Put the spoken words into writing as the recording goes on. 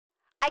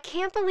I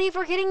can't believe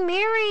we're getting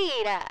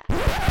married.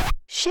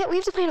 Shit, we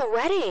have to plan a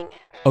wedding.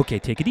 Okay,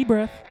 take a deep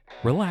breath.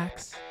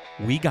 Relax.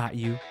 We got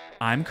you.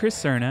 I'm Chris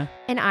Cerna.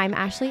 And I'm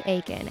Ashley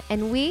Aiken,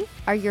 and we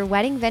are your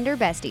wedding vendor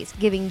besties,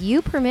 giving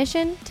you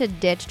permission to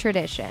ditch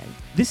tradition.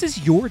 This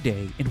is your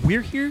day, and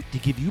we're here to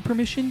give you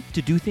permission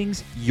to do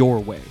things your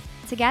way.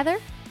 Together,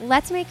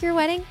 let's make your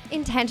wedding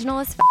intentional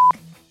as f***.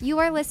 You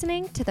are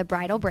listening to The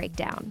Bridal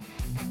Breakdown.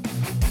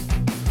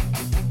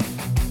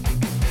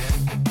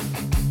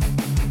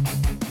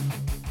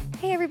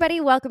 Hey everybody,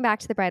 welcome back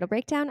to The Bridal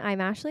Breakdown.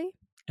 I'm Ashley.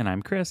 And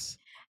I'm Chris.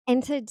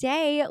 And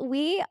today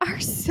we are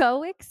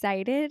so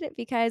excited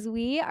because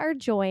we are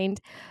joined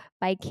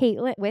by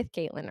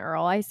Caitlin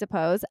Earle, I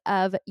suppose,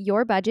 of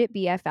Your Budget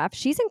BFF.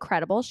 She's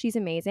incredible. She's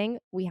amazing.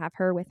 We have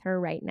her with her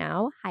right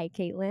now. Hi,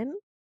 Caitlin.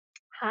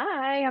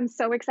 Hi, I'm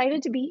so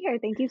excited to be here.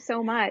 Thank you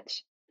so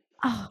much.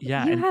 Oh,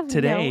 Yeah, you and have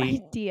today- no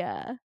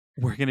idea.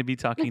 We're going to be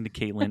talking to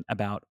Caitlin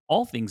about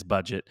all things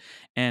budget.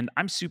 And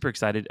I'm super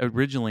excited.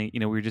 Originally,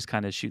 we were just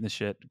kind of shooting the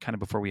shit kind of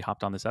before we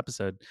hopped on this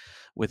episode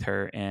with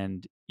her.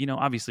 And,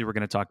 obviously we're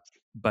going to talk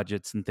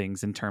budgets and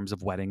things in terms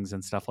of weddings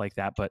and stuff like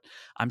that. But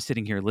I'm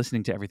sitting here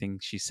listening to everything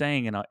she's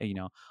saying and,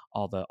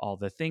 all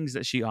the things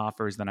that she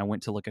offers. Then I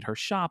went to look at her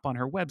shop on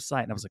her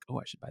website and I was like, oh,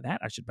 I should buy that.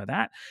 I should buy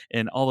that.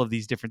 And all of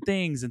these different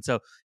things. And so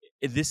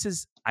this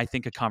is, I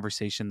think, a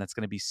conversation that's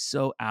going to be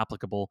so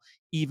applicable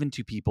even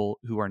to people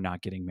who are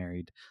not getting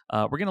married.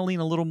 We're going to lean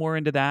a little more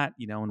into that,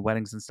 in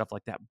weddings and stuff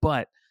like that.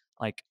 But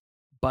like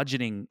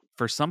budgeting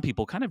for some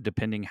people, kind of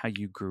depending how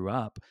you grew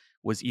up,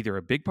 was either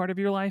a big part of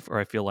your life or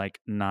I feel like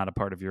not a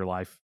part of your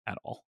life at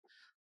all.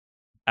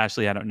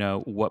 Ashley, I don't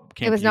know what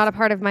came. It was not a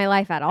part of my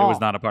life at all. It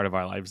was not a part of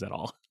our lives at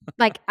all.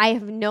 Like, I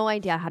have no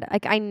idea how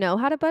to, I know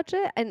how to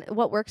budget and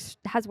what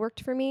has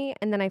worked for me.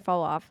 And then I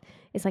fall off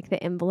is like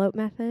the envelope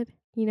method,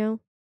 you know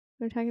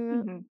what I'm talking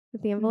about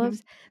with the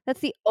envelopes.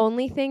 That's the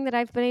only thing that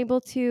I've been able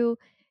to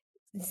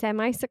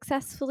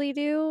semi-successfully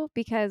do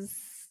because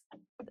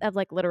of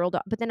like literal,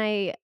 but then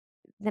I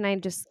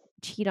just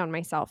cheat on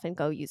myself and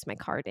go use my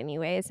card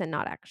anyways and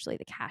not actually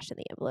the cash in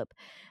the envelope.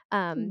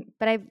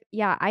 But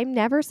I'm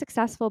never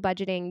successful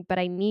budgeting, but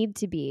I need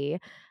to be.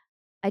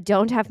 I do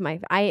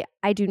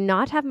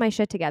not have my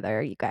shit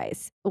together, you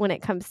guys, when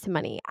it comes to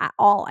money at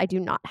all. I do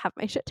not have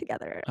my shit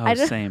together. Oh,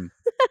 same.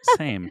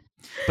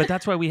 But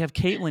that's why we have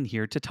Caitlin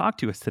here to talk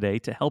to us today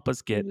to help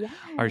us get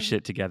our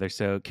shit together.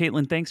 So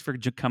Caitlin, thanks for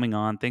coming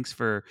on. Thanks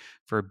for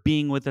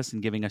being with us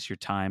and giving us your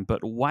time.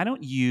 But why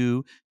don't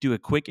you do a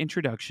quick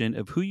introduction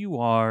of who you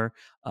are,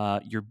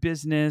 your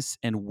business,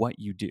 and what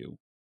you do?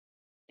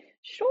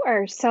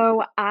 Sure.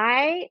 So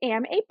I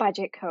am a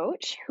budget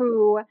coach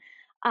who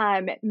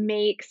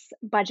makes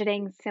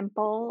budgeting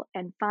simple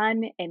and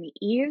fun and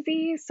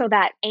easy so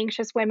that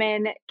anxious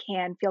women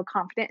can feel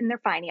confident in their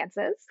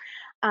finances.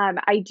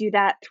 I do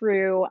that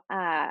through,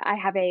 I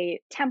have a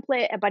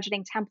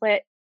budgeting template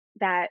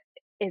that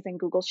is in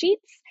Google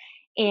Sheets,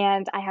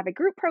 and I have a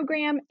group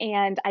program,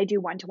 and I do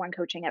one-to-one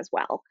coaching as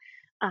well.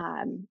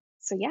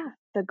 So yeah,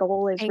 the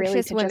goal is really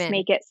Anxious to women. just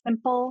make it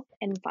simple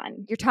and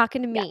fun. You're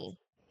talking to me.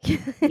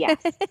 Yes,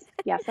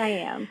 yes, I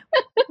am.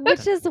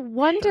 Which is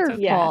wonderful.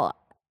 Yeah.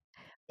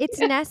 It's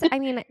I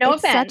mean, No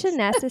it's such a offense.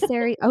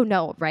 necessary. Oh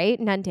no, right?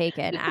 None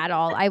taken at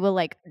all. I will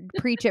like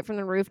preach it from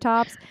the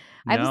rooftops.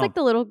 I was No. like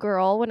the little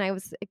girl when I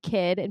was a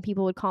kid, and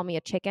people would call me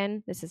a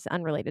chicken. This is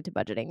unrelated to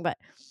budgeting, but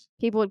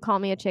people would call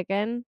me a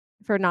chicken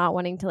for not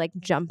wanting to like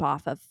jump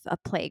off of a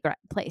play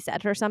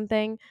set or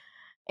something.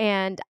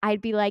 And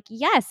I'd be like,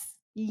 yes,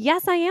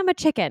 I am a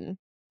chicken.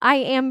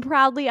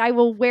 I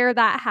will wear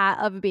that hat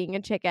of being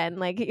a chicken.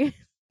 Like, you're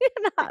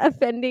not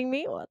offending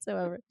me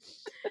whatsoever.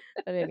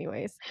 But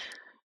anyways,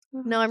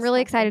 no, I'm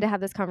really excited to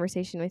have this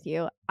conversation with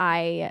you.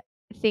 I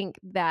think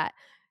that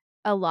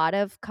a lot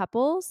of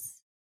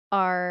couples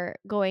are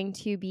going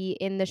to be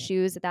in the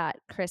shoes that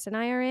Chris and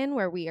I are in,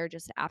 where we are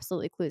just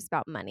absolutely clueless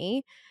about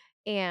money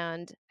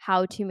and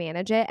how to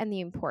manage it and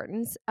the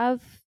importance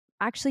of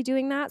actually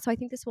doing that. So I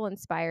think this will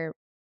inspire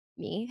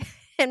me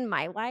in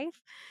my life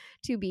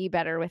to be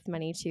better with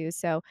money too.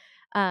 So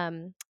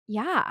what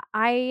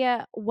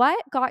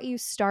got you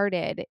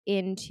started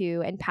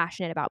into and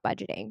passionate about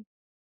budgeting?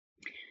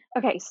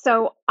 Okay,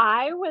 so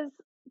I was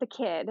the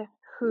kid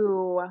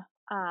who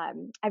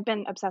I've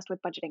been obsessed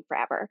with budgeting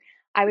forever.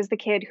 I was the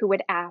kid who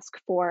would ask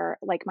for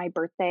like my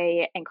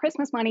birthday and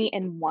Christmas money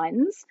in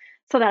ones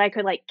so that I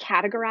could like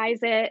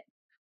categorize it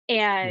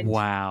and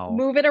Wow.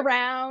 move it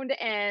around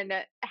and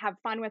have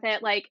fun with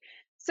it. Like,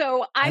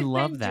 so I've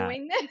love been that.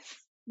 doing this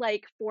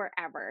like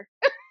forever.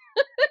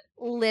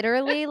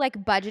 Literally, like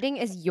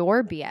budgeting is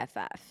your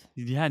BFF.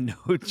 Yeah, no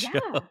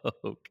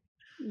joke.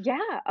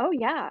 Yeah. Oh,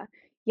 yeah.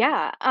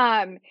 Yeah.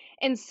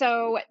 And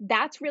so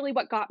that's really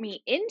what got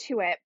me into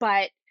it.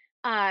 But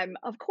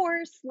of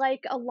course,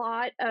 like a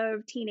lot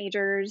of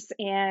teenagers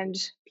and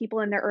people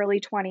in their early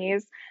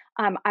 20s,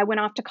 I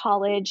went off to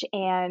college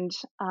and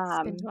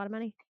Spend a lot of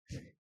money.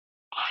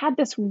 had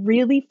this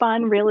really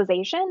fun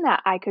realization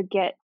that I could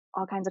get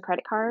all kinds of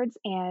credit cards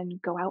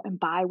and go out and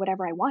buy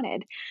whatever I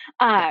wanted.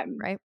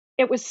 Right.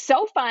 it was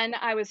so fun.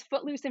 I was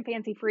footloose and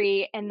fancy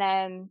free, and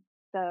then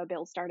the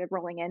bills started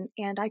rolling in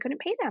and I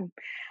couldn't pay them.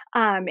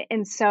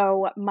 And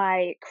so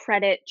my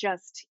credit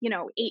just,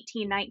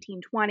 18,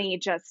 19, 20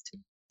 just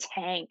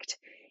tanked.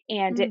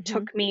 And it Mhm.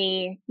 took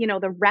me,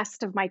 the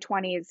rest of my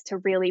 20s to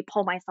really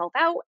pull myself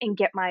out and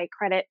get my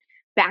credit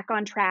back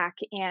on track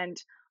and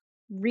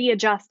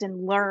readjust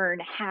and learn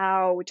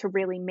how to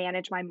really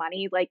manage my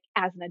money like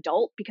as an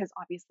adult, because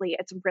obviously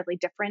it's really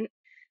different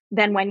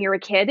than when you're a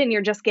kid and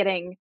you're just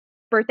getting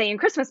birthday and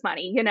Christmas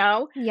money,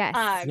 Yes.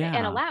 and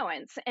Yeah.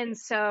 allowance. And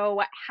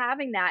so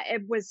having that,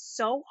 it was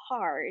so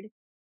hard.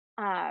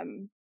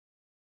 Um,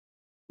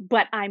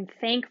 but I'm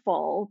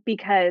thankful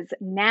because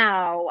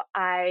now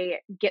I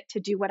get to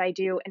do what I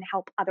do and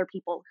help other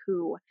people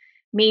who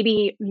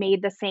maybe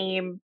made the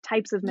same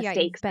types of Yeah, you've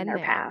mistakes in been their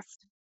there.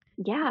 past.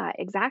 Yeah,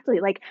 exactly.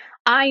 Like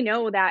I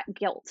know that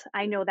guilt,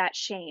 I know that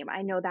shame,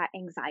 I know that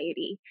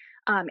anxiety,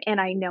 and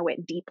I know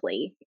it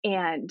deeply.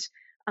 And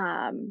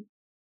um,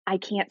 I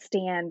can't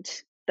stand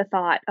the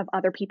thought of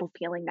other people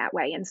feeling that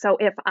way. And so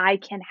if I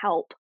can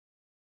help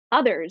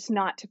others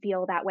not to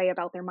feel that way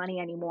about their money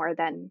anymore,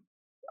 then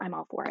I'm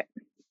all for it.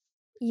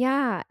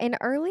 Yeah, and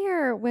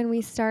earlier when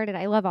we started,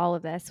 I love all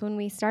of this. When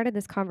we started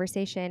this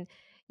conversation,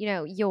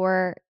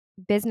 your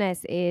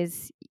business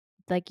is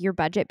like your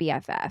budget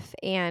BFF,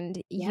 and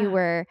you Yeah.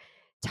 were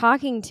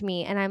talking to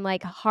me, and I'm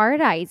like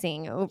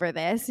hardizing over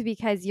this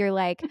because you're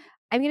like,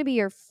 I'm gonna be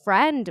your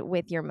friend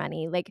with your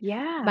money. Like,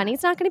 Yeah.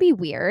 money's not gonna be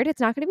weird.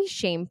 It's not gonna be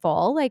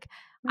shameful. Like,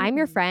 I'm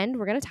your Mm-mm. friend.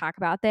 We're gonna talk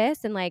about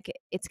this, and like,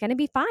 it's gonna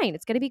be fine.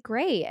 It's gonna be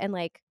great. And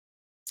like,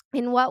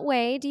 in what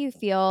way do you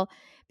feel,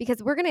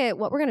 because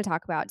what we're gonna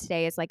talk about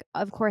today is like,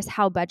 of course,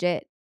 how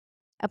budget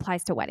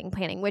applies to wedding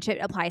planning, which it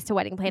applies to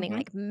wedding planning Mhm.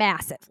 like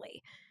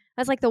massively.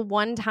 That's like the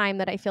one time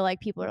that I feel like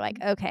people are like,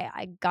 Mhm. okay,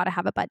 I gotta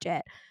have a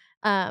budget.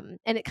 And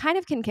it kind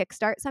of can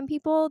kickstart some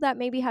people that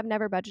maybe have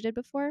never budgeted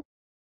before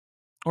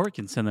Or it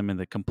can send them in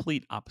the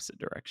complete opposite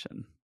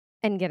direction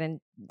and get in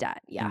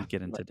debt. Yeah. and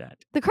get into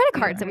debt. The credit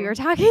cards Yeah. that we were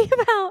Mhm. talking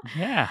about.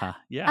 Yeah.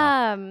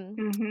 Yeah. Um,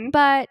 Mhm.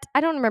 but I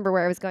don't remember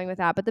where I was going with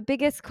that. But the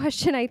biggest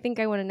question I think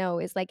I want to know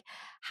is like,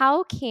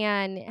 how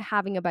can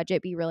having a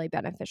budget be really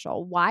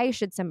beneficial? Why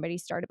should somebody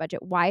start a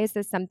budget? Why is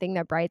this something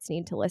that brides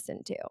need to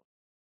listen to?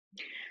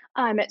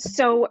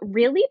 So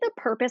really the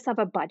purpose of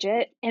a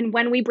budget, and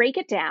when we break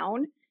it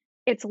down,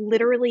 it's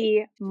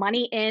literally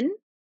money in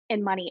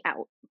and money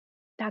out.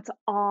 That's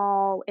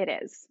all it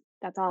is.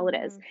 That's all it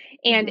is. Mhm.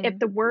 And if Mhm.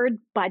 the word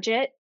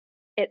budget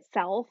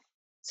itself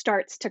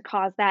starts to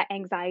cause that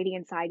anxiety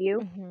inside you,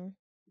 Mhm.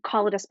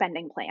 call it a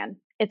spending plan.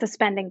 It's a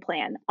spending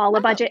plan. All a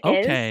Oh, budget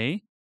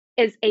Okay.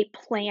 is a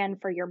plan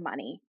for your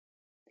money.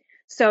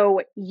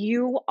 So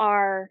you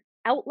are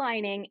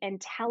outlining and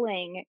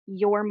telling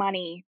your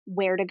money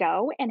where to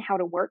go and how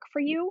to work for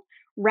you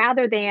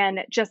rather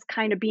than just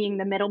kind of being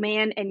the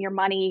middleman and your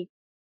money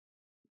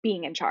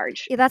being in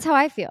charge. yeah, that's how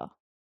I feel.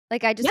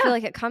 Like, I just feel Yeah.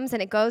 like it comes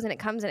and it goes and it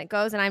comes and it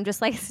goes, and I'm just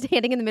like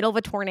standing in the middle of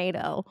a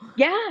tornado.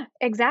 Yeah,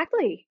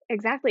 exactly.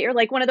 Exactly. Or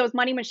like one of those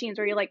money machines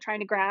where you're like trying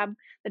to grab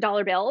the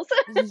dollar bills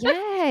and they're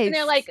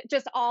Yes. like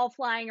just all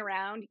flying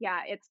around.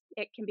 Yeah,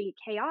 it can be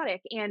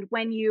chaotic. And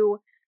when you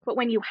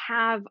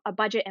have a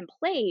budget in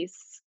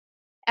place,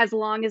 as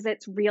long as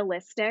it's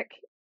realistic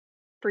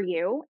for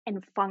you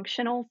and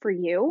functional for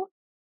you,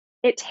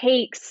 it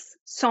takes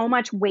so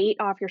much weight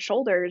off your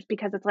shoulders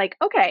because it's like,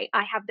 okay,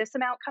 I have this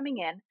amount coming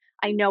in.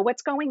 I know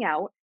what's going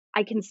out.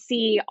 I can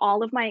see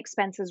all of my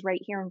expenses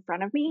right here in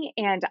front of me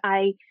and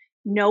I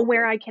know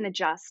where I can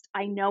adjust.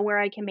 I know where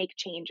I can make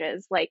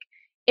changes. Like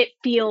it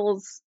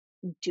feels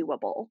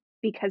doable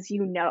because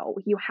you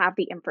have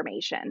the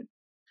information.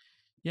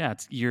 Yeah,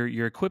 it's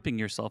you're equipping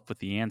yourself with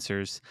the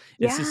answers.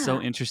 This is so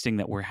Yeah. interesting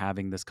that we're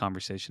having this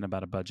conversation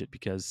about a budget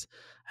because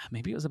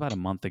maybe it was about a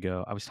month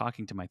ago. I was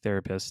talking to my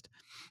therapist,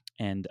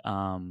 and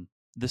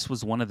this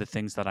was one of the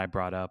things that I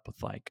brought up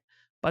with like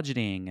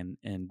budgeting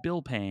and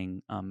bill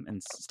paying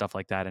and stuff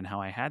like that, and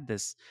how I had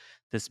this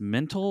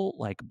mental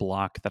like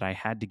block that I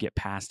had to get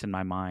past in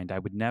my mind. I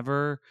would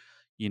never,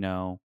 you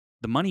know,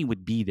 the money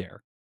would be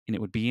there and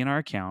it would be in our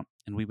account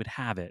and we would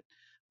have it,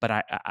 but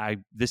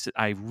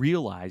I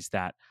realized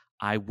that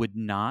I would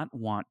not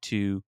want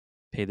to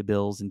pay the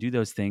bills and do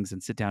those things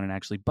and sit down and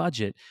actually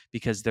budget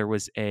because there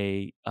was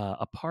a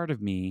part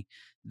of me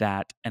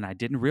that, and I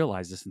didn't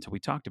realize this until we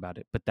talked about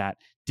it, but that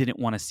didn't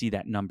want to see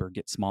that number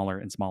get smaller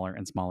and smaller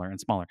and smaller and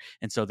smaller.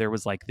 And so there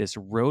was like this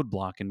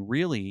roadblock. And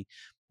really,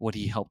 what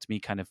he helped me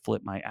kind of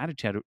flip my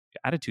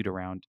attitude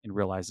around and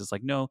realize is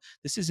like, no,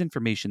 this is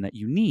information that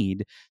you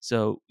need.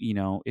 So,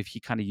 if he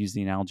kind of used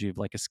the analogy of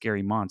like a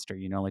scary monster,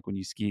 like when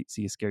you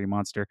see a scary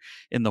monster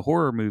in the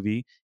horror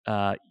movie,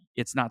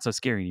 it's not so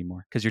scary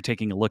anymore because you're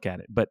taking a look at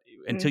it. But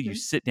until you Mhm.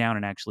 sit down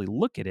and actually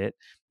look at it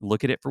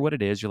for what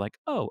it is, you're like,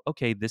 oh,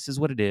 okay, this is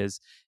what it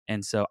is.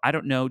 And so I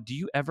don't know. Do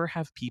you ever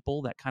have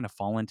people that kind of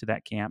fall into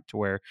that camp to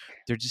where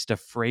they're just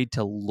afraid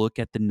to look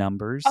at the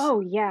numbers? Oh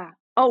yeah.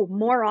 Oh,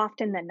 more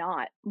often than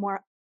not.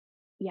 More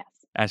yes.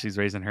 Ashley's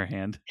raising her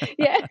hand.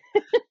 Yeah.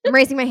 I'm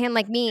raising my hand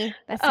like me.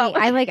 That's me. Oh.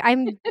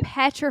 I'm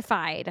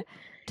petrified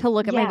to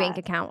look at my bank Yeah.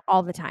 account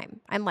all the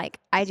time. I'm like,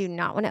 I do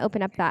not want to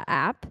open up that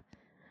app,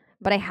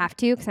 but I have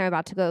to because I'm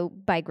about to go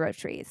buy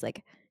groceries.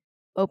 Like,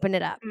 open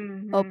it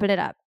Mm-hmm.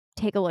 up,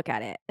 take a look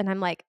at it. And I'm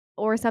like,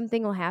 or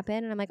something will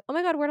happen. And I'm like, oh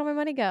my God, where did my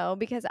money go?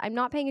 Because I'm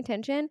not paying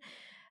attention.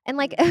 And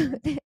like,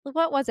 Mm-hmm.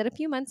 what was it? A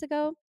few months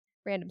ago,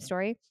 random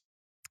story.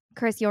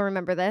 Chris, you'll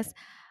remember this.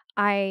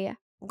 I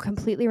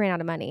completely ran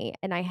out of money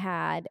and I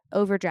had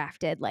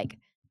overdrafted like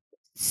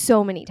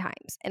so many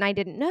times. And I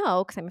didn't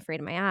know because I'm afraid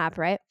of my app,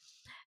 right?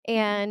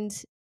 And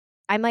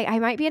I'm like, I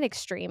might be an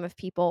extreme of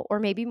people, or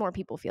maybe more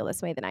people feel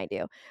this way than I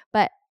do.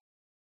 But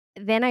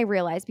then I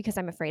realized because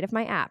I'm afraid of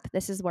my app,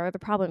 this is where the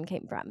problem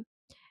came from.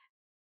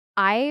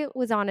 I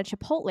was on a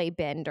Chipotle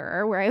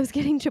bender where I was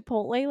getting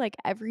Chipotle like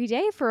every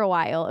day for a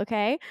while.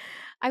 Okay.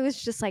 I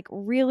was just like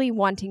really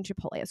wanting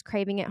Chipotle. I was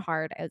craving it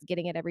hard. I was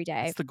getting it every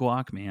day. It's the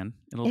guac, man.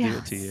 It'll do Yeah,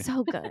 it to you.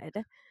 so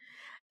good.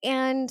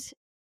 And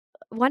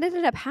what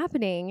ended up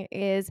happening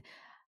is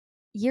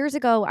years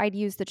ago, I'd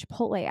used the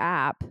Chipotle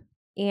app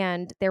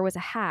and there was a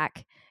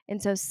hack.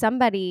 And so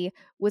somebody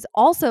was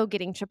also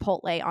getting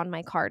Chipotle on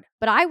my card,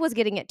 but I was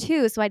getting it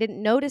too. So I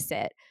didn't notice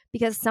it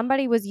because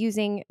somebody was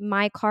using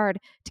my card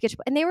to get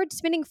Chipotle. And they were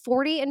spending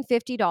 $40 and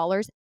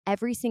 $50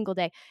 every single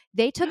day.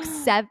 They took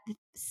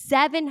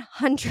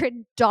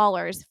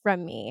 $700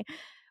 from me,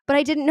 but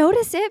I didn't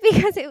notice it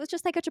because it was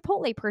just like a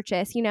Chipotle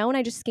purchase, and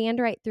I just scanned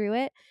right through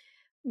it.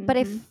 But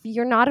Mm-hmm. if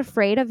you're not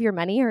afraid of your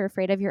money or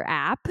afraid of your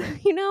app,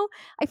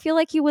 I feel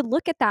like you would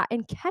look at that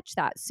and catch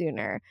that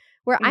sooner.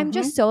 Where I'm Mm-hmm.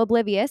 just so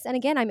oblivious. And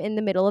again, I'm in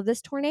the middle of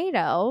this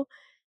tornado,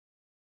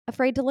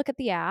 afraid to look at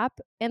the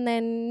app. And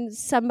then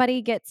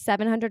somebody gets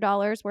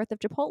 $700 worth of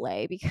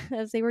Chipotle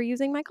because they were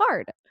using my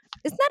card.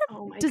 Isn't that a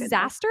Oh my goodness.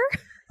 disaster?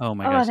 Oh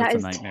my Oh, gosh, that that's a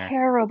is nightmare.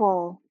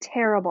 terrible.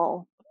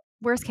 Terrible.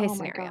 Worst case Oh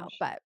my scenario. gosh.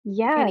 But,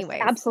 Yes,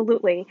 anyways,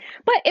 absolutely.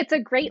 But it's a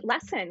great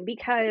lesson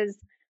because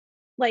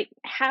like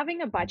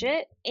having a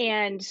budget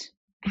and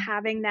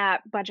having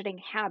that budgeting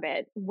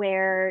habit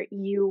where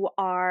you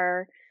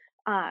are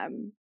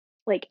um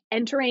like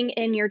entering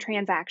in your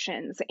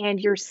transactions and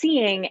you're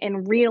seeing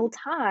in real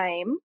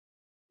time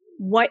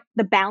what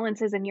the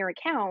balance is in your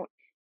account,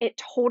 it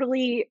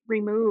totally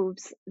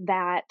removes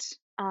that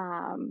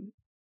um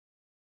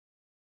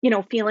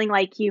feeling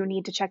like you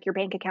need to check your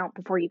bank account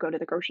before you go to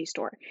the grocery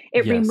store.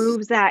 It Yes.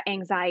 removes that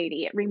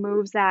anxiety. It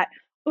removes that,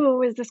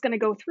 oh, is this going to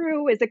go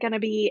through? Is it going to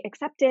be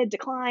accepted,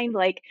 declined?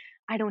 Like,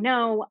 I don't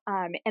know.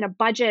 And a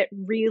budget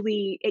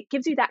really, it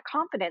gives you that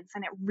confidence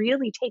and it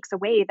really takes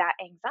away that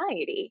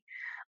anxiety.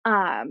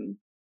 Um,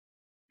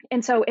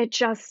 and so it's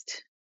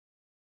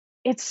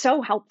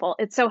so helpful.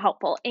 It's so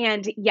helpful.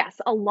 And yes,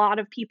 a lot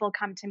of people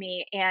come to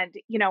me and,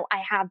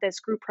 I have this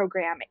group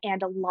program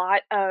and a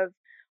lot of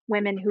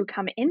women who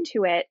come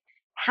into it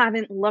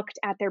haven't looked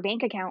at their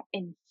bank account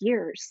in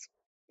years.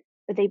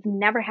 But they've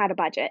never had a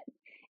budget.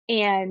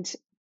 And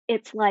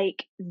it's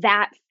like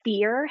that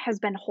fear has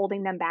been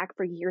holding them back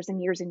for years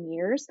and years and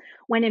years,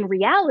 when in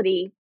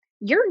reality,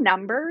 your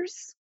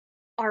numbers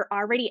are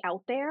already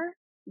out there,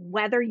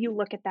 whether you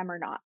look at them or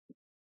not.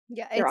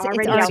 yeah, They're it's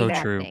already That's out already so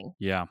there. true. happening.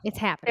 Yeah. It's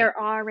happening. They're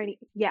already,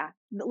 yeah,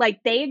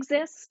 like they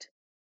exist,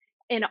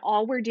 and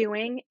all we're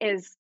doing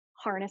is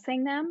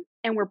harnessing them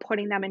and we're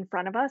putting them in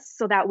front of us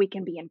so that we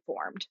can be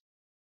informed.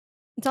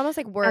 It's almost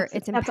like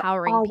it's That's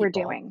empowering all we're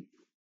people. doing.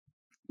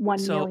 1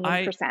 So million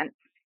I percent.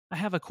 I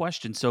have a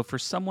question. So for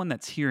someone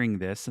that's hearing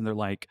this and they're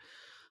like,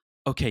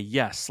 okay,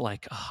 yes,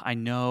 like I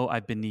know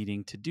I've been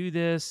needing to do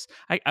this.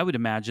 I would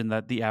imagine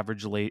that the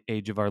average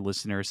age of our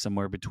listener is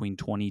somewhere between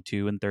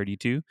 22 and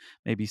 32,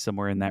 maybe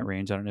somewhere in that Mhm.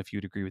 range. I don't know if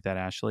you'd agree with that,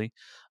 Ashley.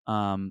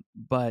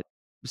 But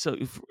so,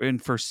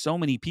 and for so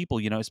many people,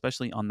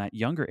 especially on that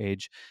younger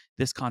age,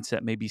 this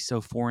concept may be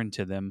so foreign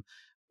to them.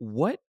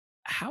 What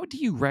How do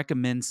you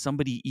recommend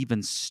somebody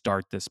even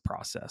start this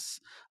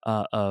process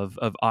of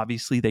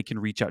obviously they can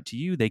reach out to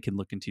you, they can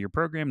look into your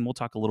program, and we'll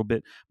talk a little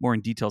bit more in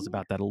details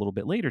about that a little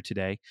bit later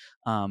today.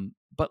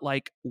 But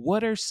like,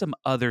 what are some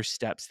other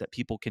steps that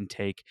people can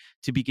take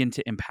to begin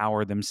to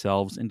empower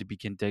themselves and to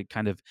begin to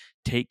kind of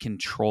take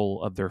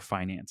control of their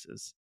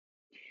finances?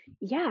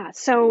 Yeah.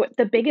 So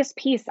the biggest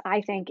piece I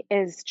think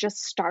is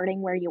just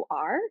starting where you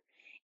are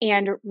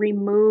and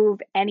remove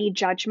any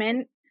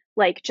judgment.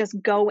 Like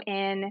just go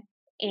in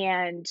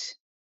and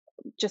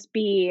just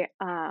be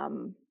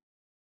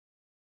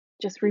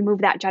just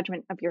remove that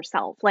judgment of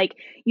yourself. Like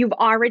you've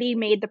already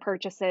made the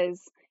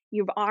purchases,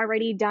 you've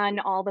already done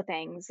all the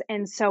things.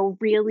 And so,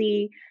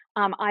 really,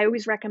 I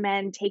always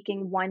recommend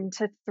taking 1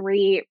 to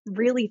 3,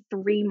 really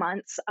 3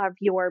 months of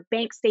your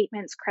bank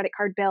statements, credit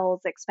card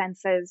bills,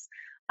 expenses,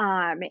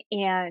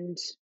 and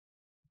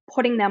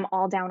putting them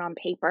all down on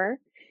paper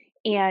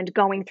and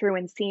going through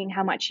and seeing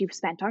how much you've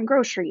spent on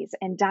groceries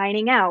and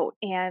dining out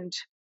and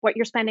what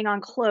you're spending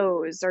on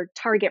clothes or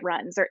Target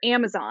runs or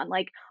Amazon,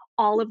 like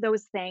all of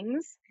those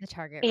things. The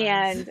Target runs.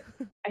 And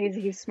I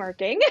see you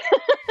smirking.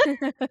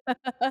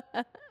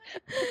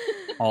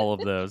 All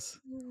of those.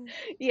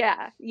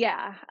 Yeah,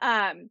 yeah.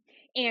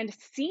 And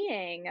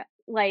seeing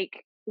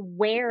like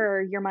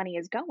where your money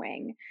is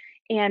going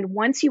And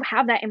once you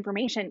have that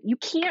information, you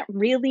can't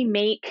really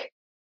make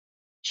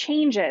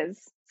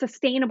changes,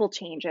 sustainable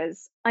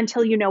changes,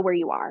 until you know where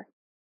you are.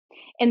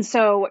 And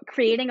so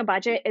creating a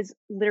budget is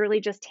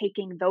literally just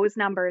taking those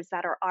numbers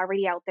that are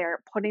already out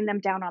there, putting them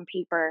down on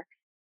paper,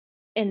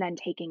 and then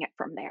taking it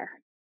from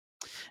there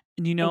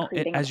And you and know,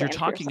 creating a plan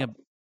for yourself.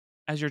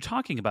 as you're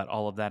talking about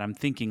all of that, I'm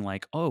thinking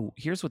like, oh,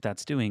 here's what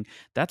that's doing.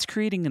 That's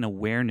creating an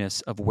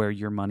awareness of where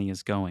your money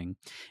is going.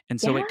 And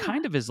so it Yeah.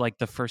 kind of is like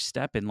the first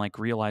step in like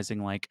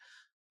realizing like,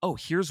 oh,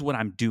 here's what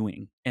I'm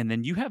doing. And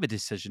then you have a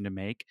decision to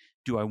make.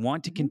 Do I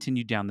want to Mhm.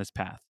 continue down this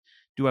path?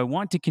 Do I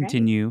want to Right.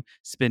 continue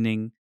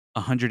spending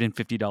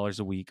 $150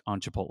 a week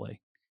on Chipotle?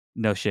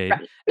 No shade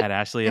Right. at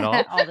Ashley at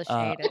all, All the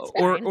shade, it's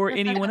fine. or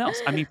anyone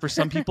else. I mean, for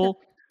some people,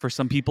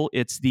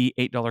 it's the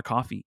 $8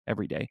 coffee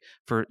every day.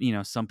 For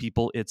some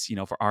people, it's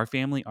for our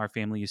family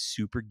is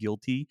super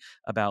guilty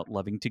about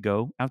loving to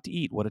go out to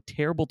eat. What a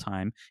terrible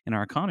time in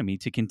our economy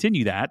to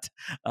continue that.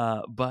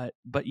 But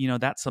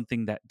that's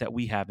something that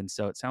we have, and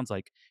so it sounds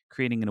like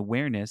creating an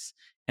awareness,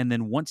 and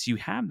then once you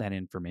have that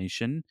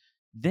information,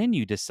 then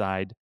you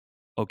decide,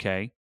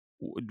 okay,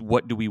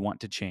 what do we want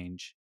to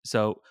change?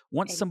 So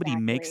once somebody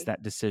makes Exactly.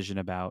 that decision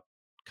about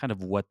kind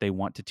of what they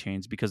want to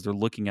change because they're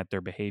looking at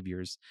their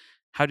behaviors,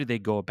 how do they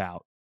go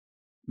about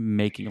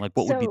making, like,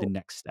 what would be the So,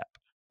 next step?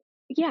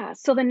 yeah,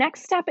 so the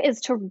next step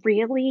is to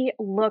really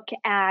look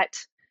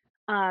at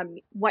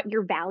what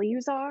your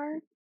values are,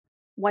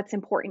 what's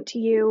important to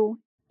you,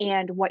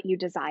 and what you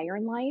desire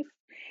in life.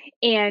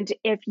 And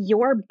if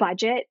your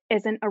budget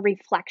isn't a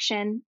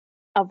reflection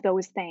of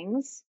those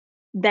things,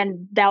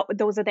 then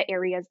those are the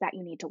areas that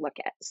you need to look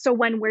at. So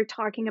when we're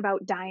talking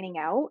about dining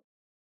out,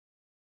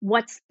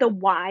 what's the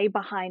why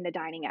behind the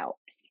dining out?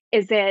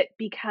 Is it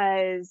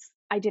because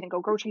I didn't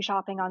go grocery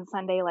shopping on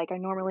Sunday like I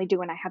normally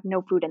do and I have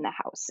no food in the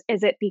house?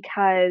 Is it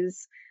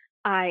because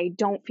I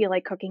don't feel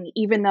like cooking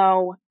even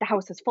though the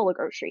house is full of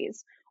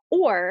groceries?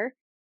 Or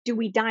do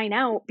we dine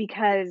out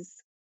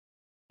because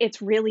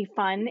it's really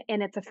fun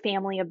and it's a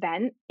family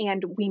event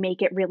and we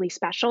make it really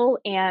special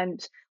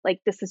and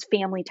like this is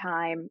family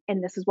time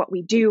and this is what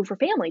we do for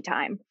family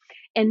time?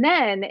 And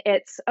then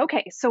it's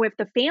okay, so if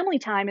the family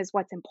time is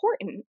what's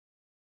important,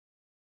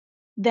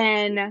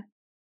 then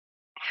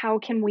how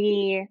can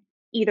we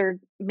either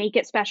make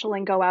it special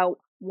and go out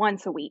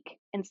once a week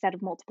instead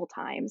of multiple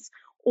times?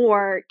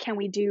 Or can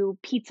we do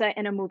pizza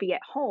and a movie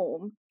at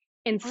home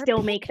and Or a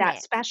still make that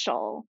picnic.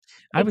 special?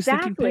 I was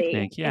thinking Exactly.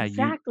 picnic. Yeah,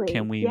 you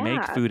can Exactly. we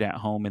make Yeah. food at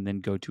home and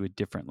then go to a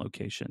different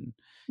location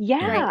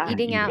Right, and Yeah.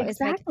 eating eat out it? is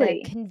like the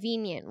Exactly.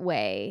 convenient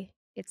way.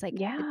 It's like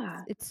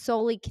Yeah. it's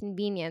solely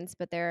convenience,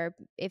 but there are,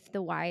 if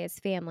the why is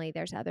family,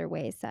 there's other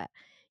ways that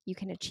you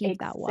can achieve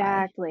that why.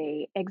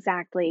 Exactly.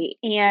 Exactly.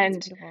 That's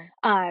And beautiful.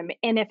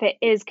 if it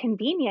is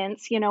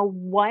convenience,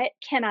 what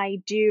can I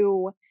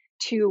do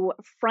to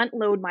front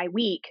load my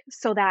week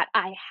so that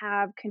I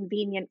have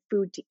convenient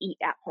food to eat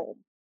at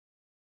home?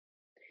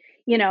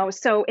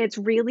 So it's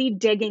really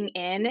digging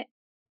in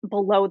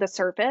below the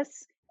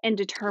surface and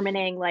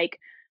determining like,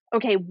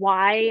 okay,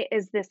 why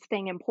is this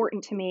thing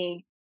important to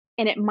me?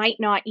 And it might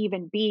not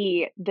even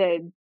be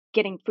the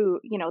getting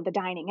food, the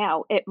dining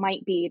out. It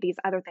might be these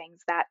other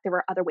things that there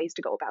are other ways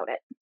to go about it.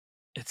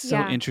 It's so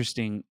Yeah.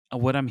 interesting.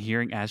 What I'm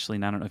hearing, Ashley,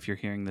 and I don't know if you're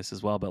hearing this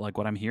as well, but like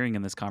what I'm hearing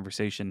in this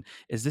conversation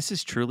is this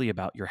is truly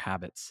about your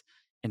habits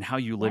and how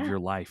you live Yeah. your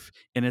life.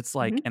 And it's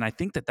like, Mhm. and I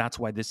think that that's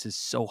why this is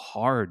so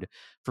hard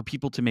for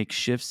people to make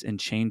shifts and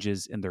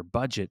changes in their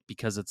budget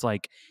because it's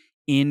like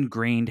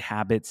ingrained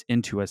habits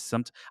into us.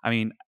 I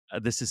mean,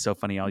 this is so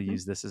funny. I'll Mhm.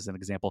 use this as an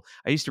example.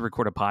 I used to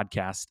record a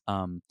podcast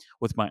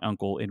with my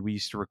uncle, and we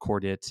used to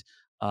record it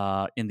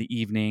in the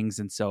evenings.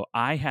 And so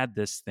I had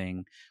this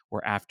thing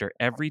where after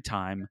every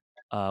time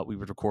we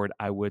would record,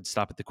 I would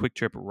stop at the Quick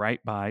Trip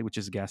right by, which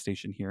is a gas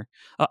station here.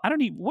 I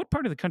don't even, what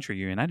part of the country are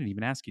you in? I didn't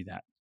even ask you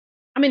that.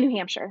 I'm in New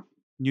Hampshire.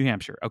 New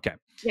Hampshire. Okay.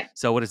 Yeah.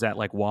 So what is that,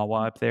 like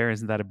Wawa up there?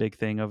 Isn't that a big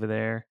thing over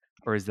there?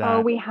 Or is Oh,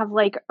 that we have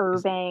like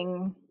is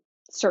Irving,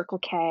 Circle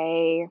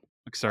K,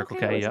 like Circle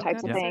Okay, K? those Yep. we've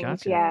types got of a Yep. Circle things.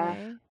 Gotcha. Yeah.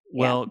 K. Yeah.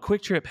 Well,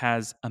 Quick Trip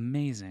has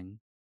amazing,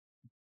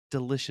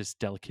 delicious,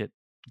 delicate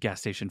gas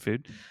station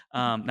food.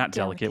 Not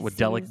delicate, with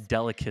Delicacies.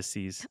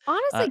 delicacies.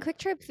 Honestly, Uh, Quick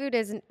Trip food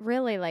isn't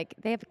really like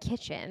they have a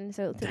kitchen,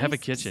 so it's they at have a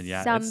least kitchen.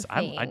 Yeah.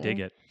 I dig something.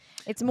 it.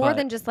 It's more But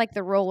than just like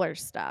the roller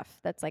stuff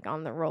that's like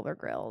on the roller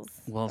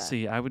grills. well, But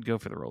see, I would go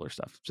for the roller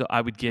stuff. So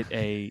I would get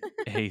a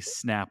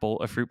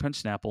Snapple, a fruit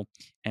punch Snapple,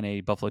 and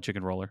a buffalo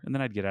chicken roller, and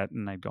then I'd get out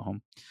and I'd go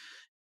home.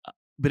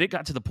 But it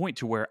got to the point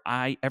to where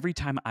I every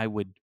time I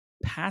would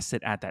pass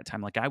it at that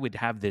time, like I would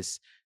have this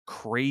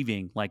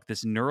craving, like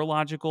this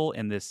neurological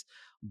and this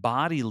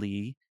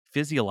bodily,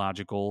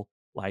 physiological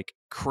like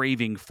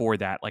craving for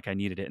that, like I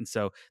needed it. And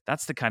so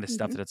that's the kind of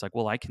stuff Mhm. that it's like,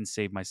 well, I can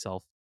save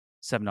myself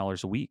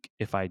 $7 a week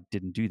if I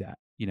didn't do that,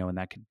 and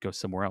that could go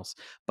somewhere else.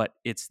 But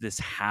it's this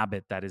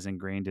habit that is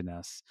ingrained in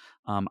us.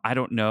 I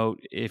don't know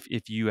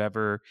if you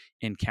ever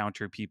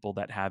encounter people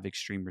that have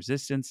extreme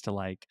resistance to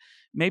like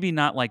maybe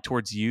not like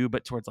towards you,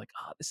 but towards like,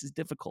 oh, this is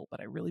difficult,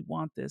 but I really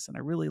want this and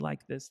I really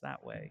like this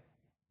that way.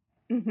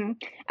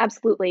 Mhm.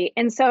 Absolutely.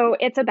 And so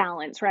it's a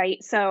balance,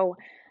 right? So,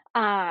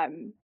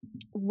 um,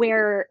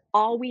 we're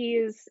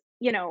always,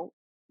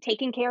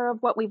 taking care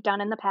of what we've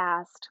done in the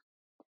past.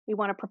 We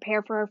want to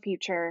prepare for our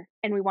future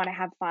and we want to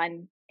have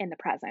fun in the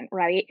present,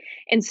 right?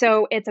 And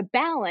so it's a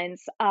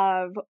balance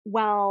of,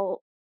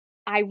 well,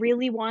 I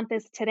really want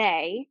this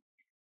today,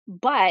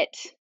 but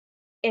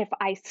if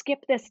I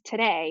skip this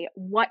today,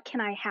 what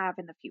can I have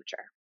in the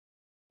future?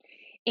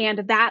 And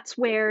that's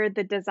where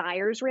the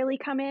desires really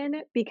come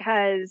in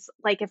because,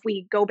 like, if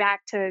we go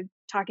back to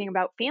talking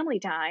about family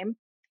time,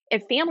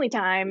 if family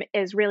time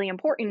is really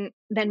important,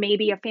 then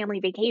maybe a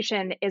family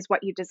vacation is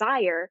what you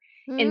desire.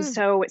 And Mm.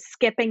 so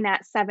skipping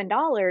that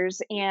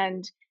 $7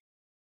 and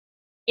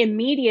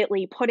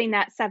immediately putting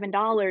that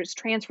 $7,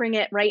 transferring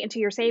it right into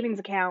your savings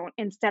account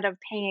instead of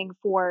paying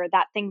for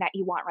that thing that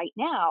you want right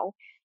now,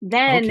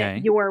 then Okay.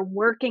 you're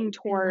working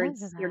I love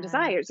towards your that.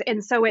 desires.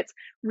 And so it's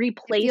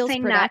It feels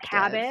replacing that productive.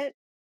 habit.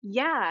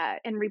 Yeah.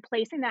 And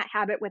replacing that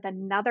habit with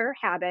another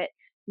habit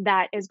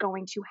that is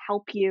going to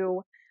help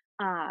you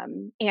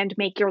and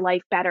make your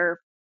life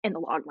better in the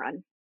long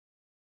run.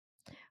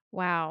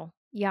 Wow.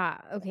 Yeah.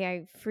 Okay.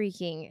 I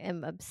freaking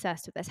am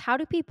obsessed with this. How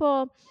do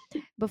people,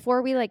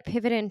 before we like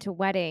pivot into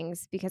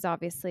weddings, because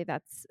obviously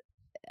that's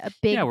a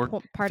Yeah, big I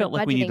part of felt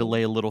like we need to budgeting.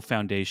 lay a little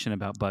foundation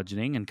about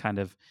budgeting and kind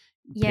of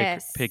pick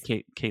Yes.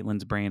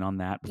 Caitlin's brain on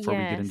that before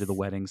we get into the Yes.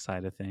 wedding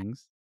side of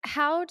things.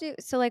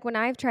 So like when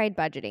I've tried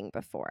budgeting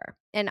before,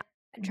 and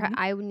Mhm.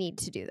 I would need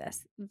to do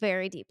this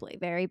very deeply,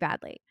 very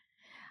badly.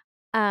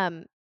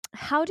 Um,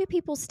 how do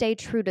people stay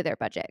true to their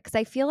budget? Because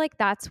I feel like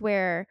that's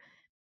where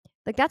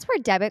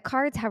debit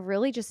cards have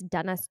really just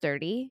done us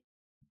dirty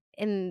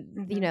in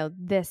Mhm.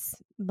 this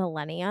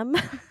millennium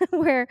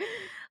where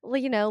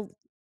well,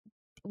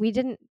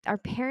 our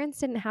parents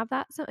didn't have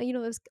that, so it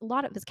was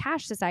it was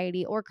cash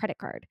society or credit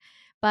card,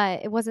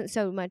 but it wasn't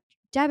so much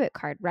debit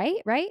card,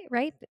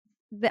 right.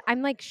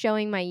 I'm like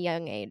showing my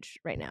young age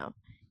right now,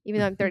 even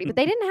though I'm 30, but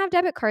they didn't have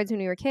debit cards when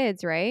we were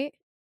kids, right?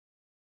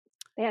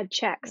 They had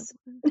No. checks.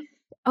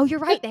 Oh, you're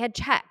right, they had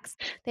checks.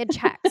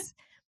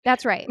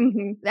 That's right.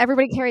 Mhm.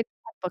 Everybody carried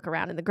a checkbook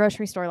around and the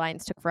grocery store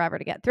lines took forever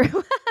to get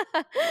through.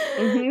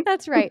 Mhm.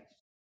 That's right.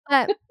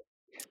 But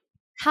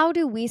how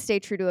do we stay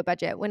true to a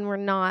budget when we're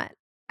not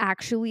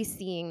actually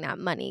seeing that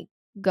money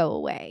go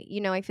away?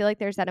 I feel like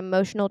there's that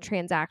emotional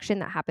transaction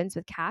that happens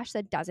with cash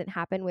that doesn't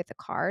happen with a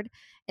card.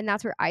 And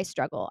that's where I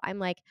struggle. I'm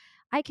like,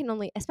 I can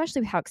only,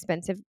 especially with how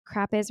expensive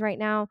crap is right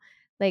now.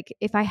 Like,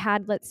 if I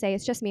had, let's say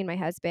it's just me and my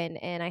husband,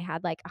 and I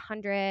had like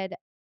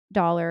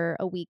 $100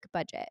 a week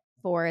budget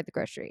for the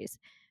groceries,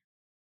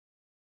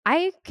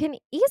 I can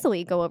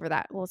easily go over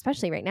that. Well,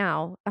 especially right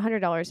now,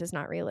 $100 is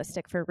not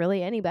realistic for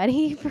really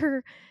anybody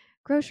for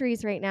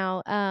groceries right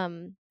now.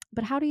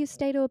 But how do you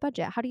stay to a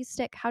budget? How do you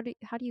stick? How do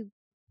you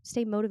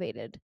stay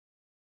motivated?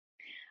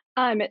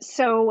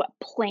 So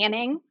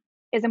planning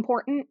is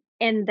important,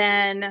 and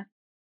then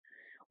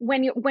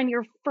when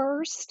you're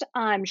first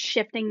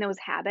shifting those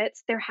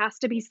habits, there has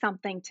to be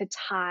something to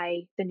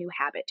tie the new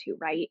habit to,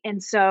 right?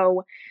 And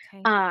so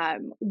Okay.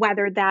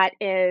 whether that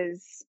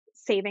is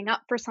saving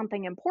up for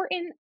something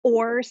important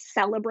or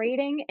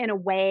celebrating in a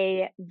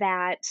way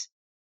that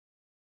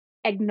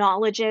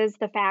acknowledges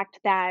the fact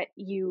that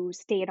you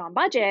stayed on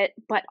budget,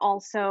 but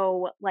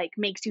also like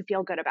makes you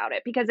feel good about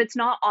it because it's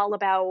not all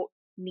about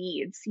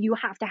needs. You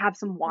have to have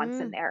some wants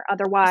in Mm. there.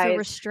 So Otherwise,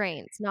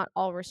 restraints, not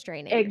all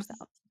restraining ex-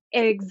 yourself.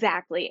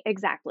 exactly,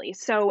 exactly.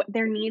 So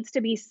there needs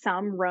to be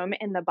some room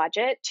in the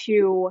budget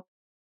to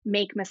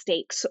make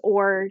mistakes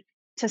or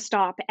to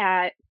stop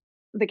at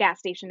the gas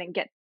station and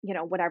get,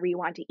 whatever you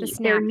want to The eat.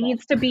 There Snapple.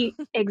 needs to be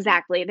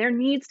exactly. There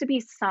needs to be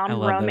I some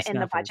love room those in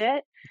the snaffles.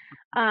 budget.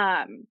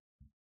 Um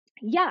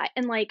yeah,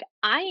 and like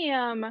I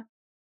am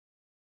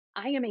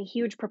a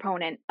huge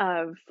proponent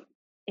of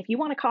if you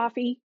want a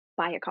coffee,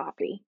 buy a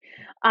coffee.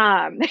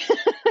 Um,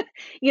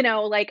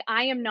 like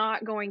I am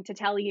not going to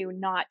tell you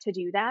not to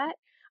do that.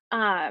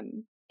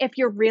 If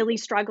you're really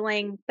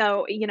struggling,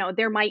 though,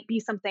 there might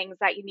be some things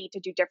that you need to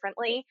do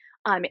differently.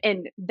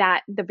 And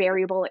that the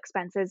variable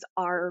expenses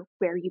are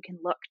where you can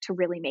look to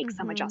really make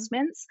some Mhm.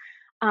 adjustments.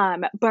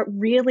 But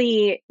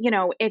really,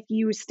 if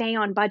you stay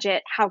on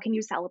budget, how can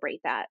you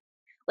celebrate that?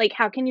 Like,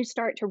 how can you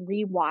start to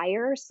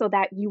rewire so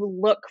that you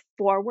look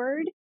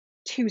forward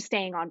to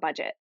staying on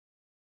budget?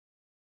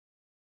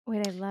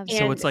 Wait, I love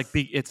So And this.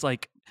 it's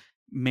like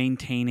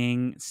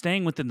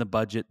staying within the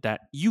budget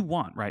that you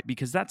want, right?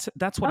 Because that's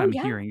what oh, I'm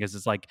yeah. hearing is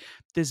it's like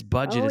this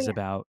budget Oh, is yeah.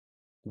 about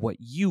what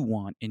you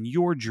want and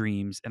your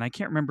dreams. And I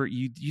can't remember,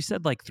 you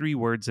said like three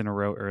words in a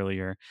row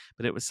earlier,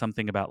 but it was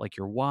something about like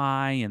your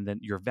why and then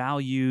your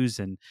values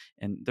and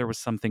there was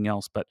something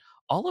else, but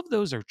all of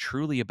those are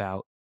truly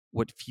about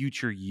what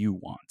future you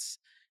wants.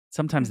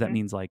 Sometimes that Mhm.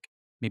 means like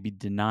maybe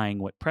denying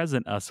what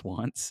present us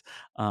wants.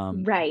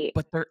 Um, Right.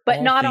 but they're But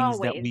all not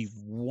things that we always.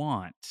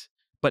 want,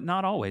 but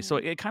not always. So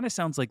Mhm. it kind of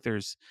sounds like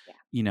there's, Yeah.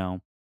 you know,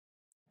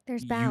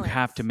 There's you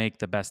have to balance. make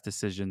the best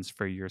decisions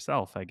for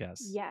yourself, I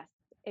guess. Yes,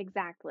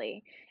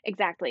 exactly.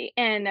 Exactly.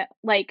 And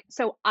like,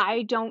 so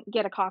I don't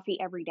get a coffee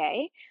every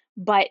day,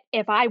 But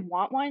if I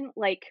want one,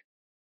 like,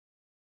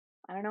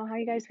 I don't know how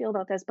you guys feel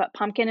about this, but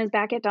pumpkin is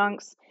back at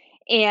Dunks.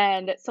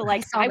 And so, I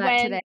like, saw I that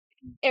today. went,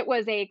 it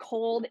was a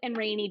cold and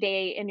rainy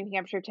day in New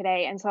Hampshire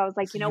today. And so I was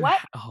like, So you know what?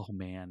 oh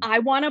man. I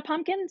want a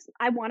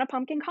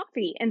pumpkin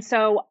coffee. And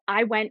so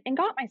I went and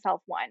got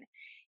myself one.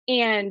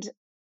 And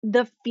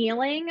the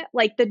feeling,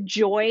 like the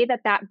joy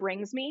that that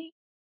brings me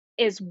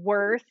is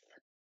worth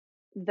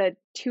the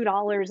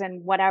 $2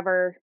 and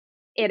whatever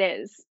it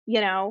is,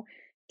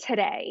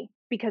 today,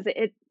 because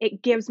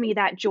it gives me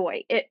that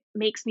joy. It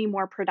makes me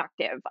more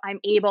productive. I'm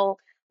able,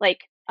 like,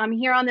 I'm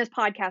here on this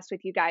podcast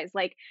with you guys.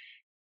 Like,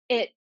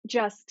 it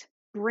just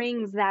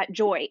brings that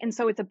joy. And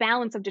so it's a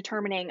balance of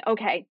determining,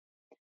 okay,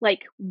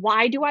 like,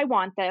 why do I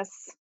want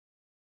this?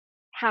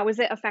 How is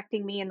it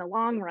affecting me in the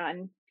long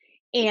run?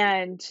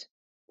 And,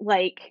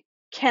 like,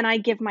 can I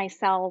give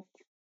myself,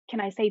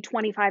 can I say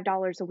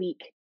 $25 a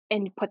week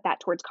and put that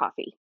towards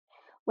coffee?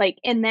 Like,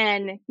 and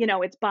then,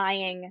 it's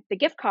buying the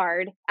gift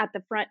card at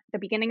the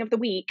beginning of the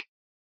week.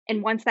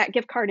 And once that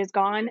gift card is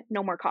gone,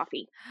 no more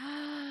coffee.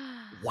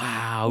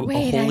 Wow, a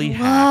Wait, I holy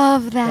hack.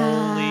 love Holy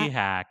that.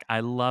 hack. I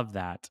love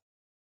that.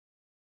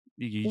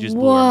 You just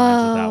blew our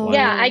minds with that one.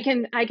 Yeah, I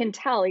Whoa. can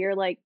tell you're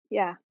like,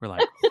 yeah. We're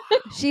like, "Wow."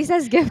 She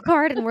says gift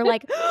card, and we're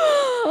like,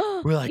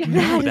 We're like,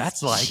 Yeah. "No, that is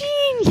that's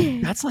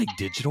genius. like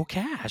digital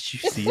cash.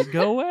 You see it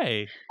go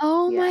away."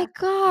 Oh my Yeah. Yeah.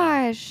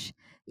 gosh.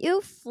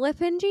 You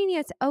flippin'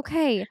 genius.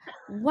 Okay.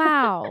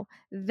 Wow.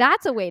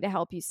 That's a way to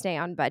help you stay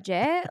on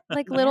budget.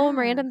 Like little Yeah.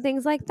 random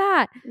things like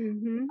that.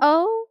 Mhm.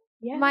 Oh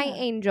my Yeah.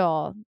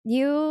 angel.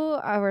 You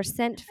are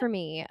sent for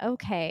me.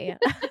 Okay.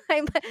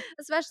 I'm-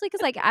 Especially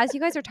because, like, as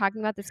you guys are talking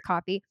about this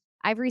coffee,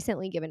 I've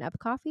recently given up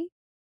coffee.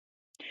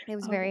 It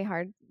was very Oh,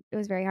 hard. It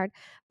was very hard.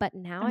 But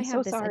now I I'm so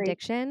have this sorry.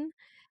 addiction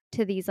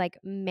to these like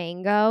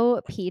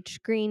mango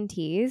peach green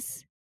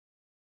teas.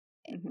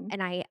 Mhm.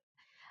 And I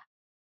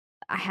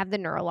have the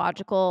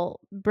neurological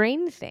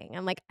brain thing.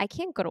 I'm like, I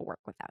can't go to work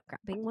without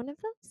grabbing one of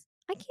those.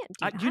 I can't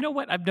do You that. know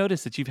what? I've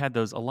noticed that you've had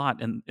those a lot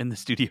in the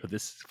studio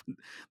this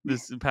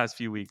past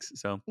few weeks.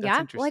 So that's Yeah. Well,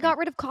 I interesting. got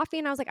rid of coffee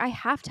and I was like, I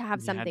have to have You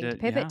had something to to,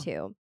 pivot yeah.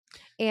 to.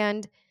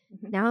 And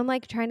Mhm. now I'm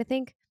like trying to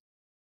think,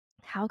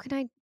 how can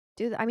I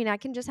do that? I mean, I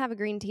can just have a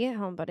green tea at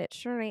home, but it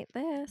sure ain't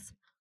this.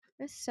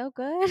 It's so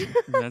good.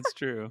 That's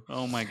true.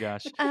 Oh my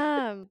gosh.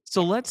 um,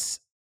 So let's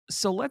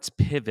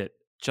pivot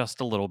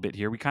just a little bit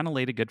here. We kind of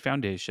laid a good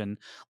foundation.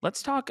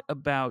 Let's talk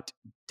about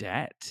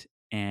debt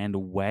and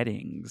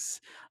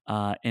weddings.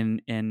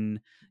 And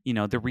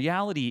the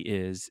reality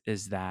is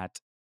that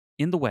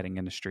in the wedding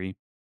industry,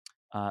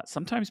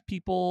 sometimes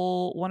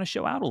people want to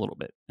show out a little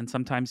bit, and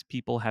sometimes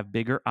people have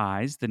bigger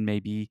eyes than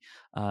maybe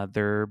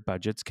their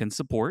budgets can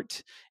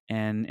support,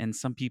 and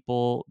some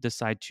people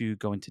decide to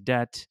go into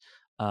debt,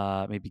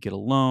 maybe get a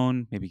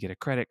loan, maybe get a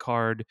credit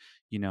card,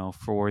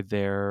 for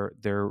their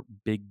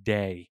big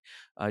day.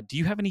 Do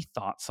you have any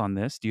thoughts on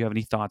this? Do you have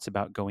any thoughts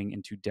about going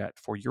into debt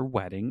for your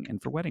wedding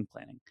and for wedding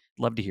planning?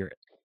 Love to hear it.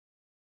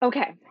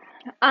 Okay.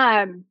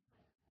 Um,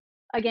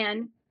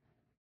 Again,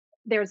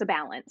 there's a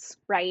balance,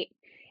 right?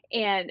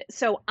 And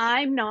so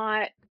I'm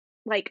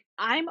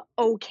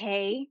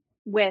okay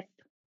with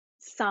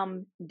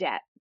some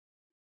debt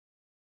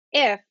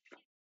if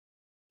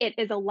it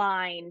is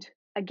aligned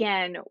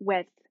again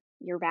with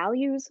your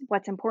values,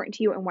 what's important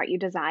to you and what you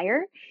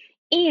desire,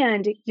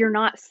 and you're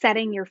not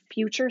setting your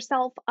future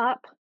self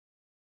up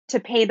to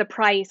pay the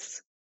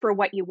price for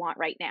what you want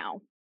right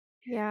now.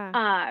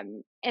 yeah.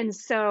 And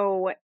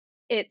so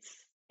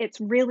it's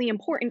really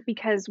important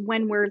because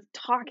when we're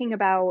talking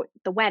about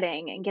the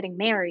wedding and getting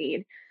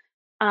married,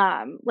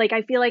 like,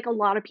 I feel like a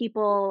lot of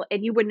people,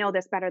 and you would know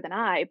this better than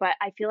I, but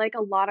I feel like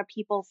a lot of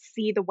people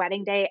see the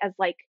wedding day as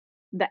like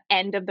the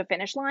end of the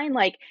finish line.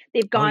 Like,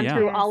 they've Oh gone yeah.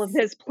 through all of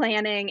Yes. this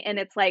planning and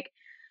it's like,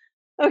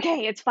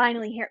 okay, it's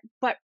finally here.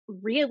 But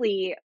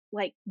really,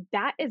 like,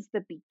 that is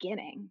the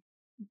beginning.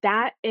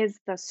 That is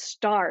the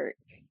start.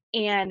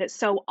 And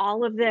so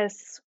all of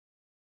this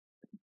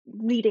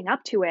leading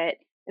up to it,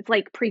 it's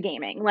like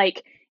pre-gaming.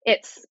 Like,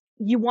 it's,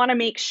 you want to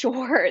make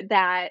sure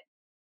that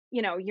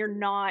you're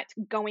not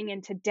going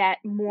into debt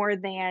more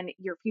than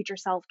your future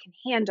self can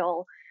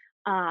handle,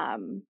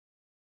 um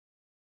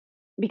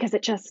because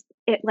it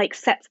like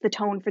sets the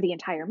tone for the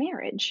entire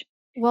marriage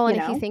Well, you and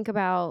if you know think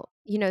about,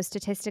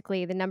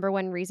 statistically, the number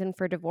one reason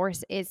for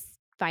divorce is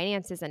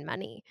finances and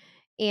money.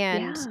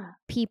 And yeah.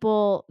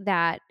 people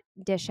that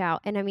dish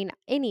out, and I mean,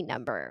 any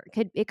number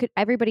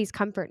everybody's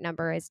comfort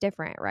number is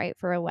different, right?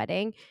 For a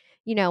wedding,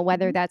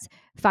 whether Hmm. that's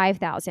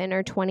 5,000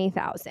 or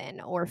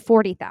 20,000 or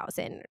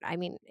 40,000. I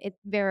mean, it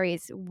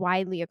varies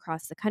widely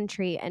across the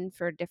country and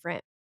for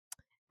different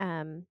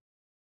um,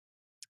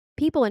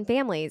 people and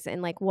families,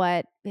 and like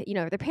what,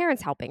 are their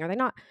parents helping? Are they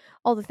not?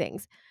 All the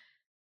things.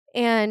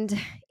 And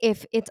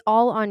if it's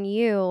all on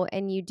you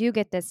and you do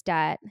get this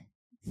debt,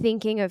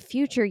 thinking of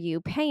future you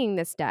paying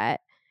this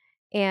debt,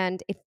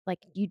 and if like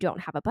you don't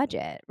have a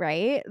budget,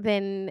 right?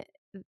 Then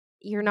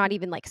you're not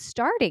even like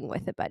starting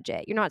with a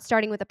budget. You're not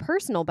starting with a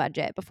personal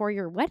budget before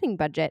your wedding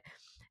budget.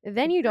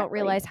 Then you don't Exactly.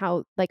 realize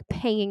how like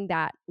paying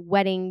that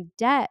wedding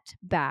debt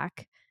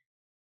back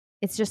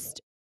it's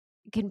just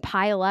can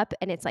pile up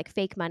and it's like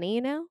fake money,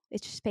 you know?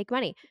 It's just fake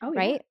money, Oh, yeah.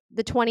 right?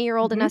 The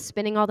 20-year-old and Mhm. us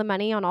spending all the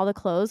money on all the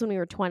clothes when we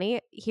were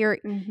 20. Here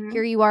Mhm.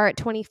 you are at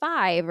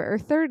 25 or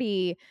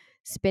 30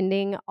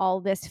 spending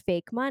all this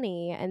fake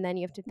money, and then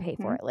you have to pay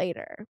for Mhm. it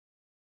later.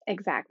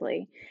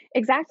 Exactly.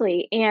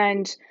 Exactly.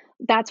 And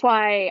that's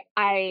why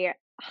I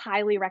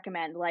highly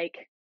recommend,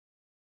 like,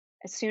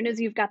 as soon as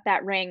you've got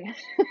that ring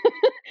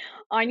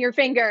on your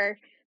finger,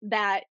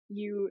 that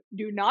you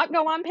do not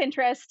go on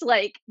Pinterest,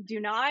 like, do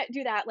not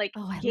do that, like,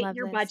 Oh, I get love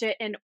your this. budget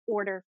in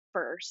order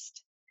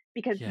first,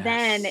 because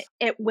then Yes.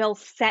 it will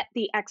set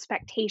the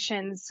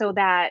expectations so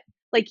that,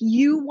 like,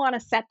 you wanna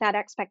set that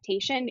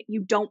expectation,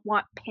 you don't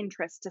want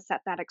Pinterest to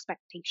set that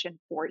expectation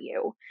for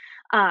you.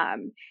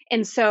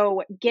 And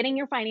so getting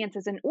your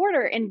finances in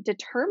order and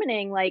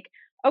determining, like,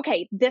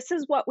 "Okay, this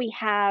is what we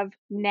have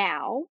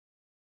now,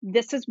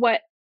 this is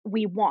what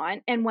we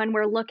want." And when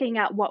we're looking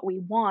at what we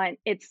want,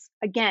 it's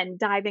again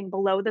diving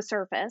below the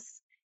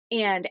surface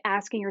and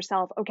asking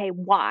yourself, okay,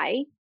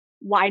 why?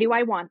 Why do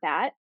I want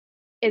that?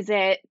 Is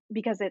it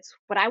because it's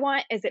what I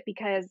want? Is it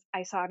because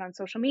I saw it on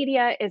social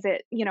media? Is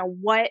it,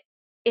 what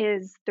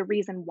is the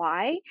reason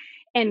why?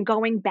 And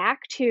going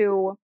back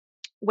to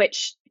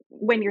which,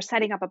 when you're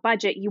setting up a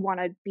budget, you want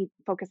to be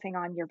focusing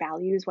on your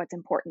values, what's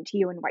important to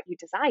you, and what you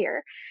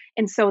desire.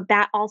 And so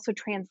that also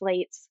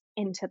translates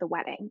into the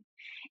wedding.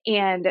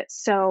 And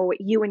so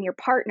you and your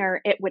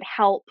partner, it would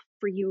help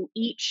for you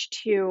each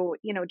to,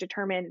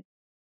 determine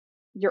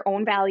your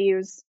own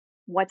values,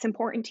 what's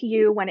important to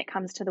you when it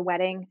comes to the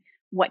wedding,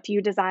 what do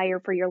you desire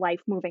for your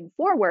life moving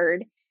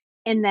forward,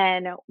 and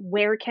then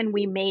where can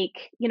we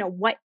make,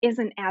 what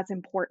isn't as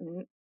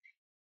important,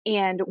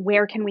 and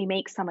where can we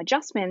make some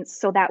adjustments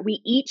so that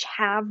we each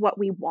have what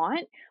we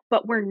want,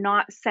 but we're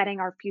not setting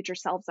our future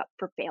selves up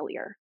for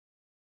failure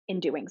in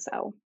doing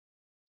so.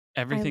 I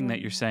Everything love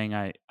that you're that. saying,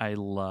 I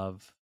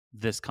love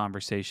this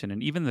conversation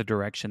and even the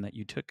direction that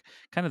you took,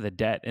 kind of the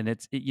debt, and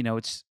it's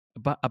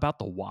about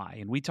the why,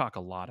 and we talk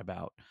a lot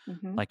about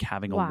Hmm. like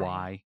having a Why?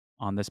 why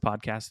on this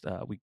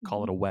podcast. We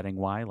call Hmm. it a wedding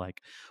why.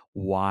 Like,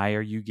 why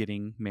are you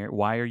getting married?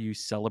 Why are you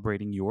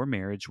celebrating your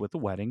marriage with a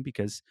wedding?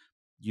 Because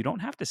you don't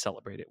have to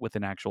celebrate it with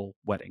an actual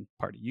wedding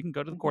party. You can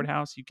go to the Hmm.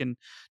 courthouse. You can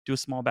do a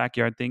small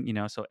backyard thing.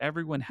 So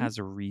everyone Hmm. has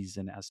a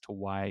reason as to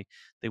why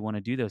they want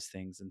to do those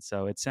things. And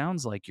so it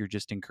sounds like you're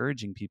just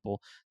encouraging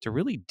people to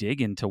really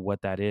dig into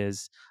what that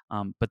is.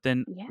 But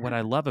then what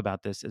I Yeah, love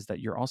about this is that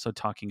you're also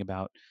talking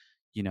about,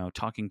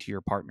 talking to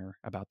your partner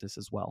about this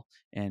as well.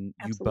 And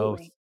you both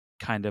absolutely.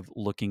 kind of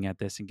looking at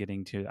this and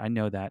getting to, I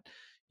know that,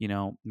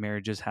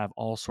 marriages have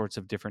all sorts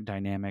of different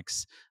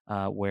dynamics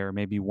where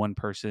maybe one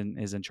person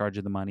is in charge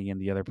of the money and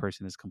the other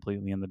person is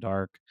completely in the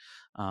dark.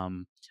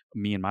 Um,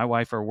 Me and my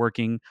wife are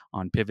working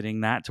on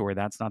pivoting that to where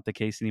that's not the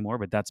case anymore,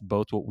 but that's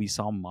both what we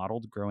saw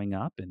modeled growing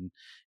up, and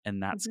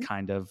that's Hmm.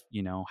 kind of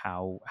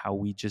how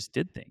we just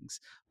did things,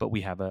 but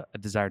we have a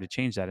desire to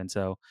change that. And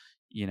so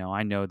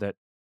I know that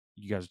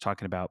you guys are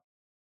talking about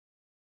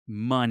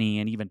money,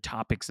 and even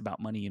topics about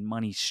money and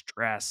money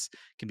stress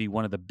can be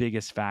one of the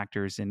biggest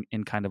factors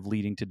in kind of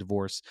leading to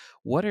divorce.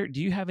 Do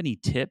you have any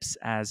tips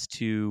as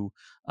to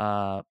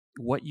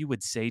what you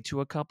would say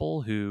to a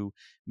couple who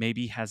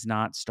maybe has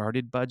not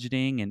started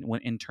budgeting, and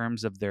in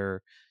terms of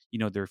their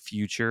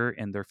future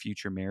and their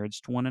future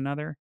marriage to one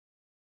another?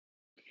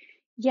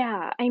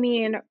 Yeah, I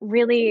mean,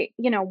 really,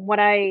 what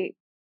I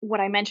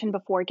mentioned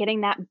before,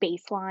 getting that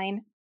baseline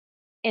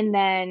and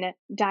then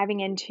diving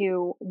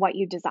into what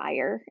you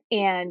desire,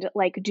 and,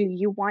 like, do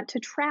you want to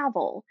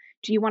travel?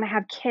 Do you want to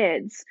have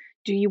kids?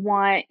 Do you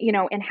want,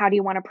 and how do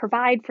you want to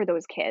provide for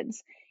those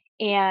kids?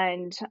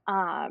 And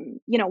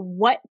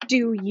what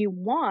do you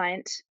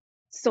want,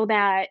 so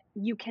that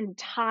you can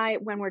tie,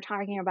 when we're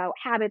talking about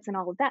habits and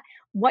all of that,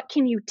 what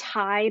can you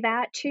tie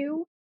that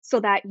to, so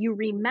that you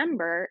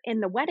remember in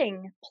the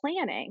wedding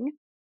planning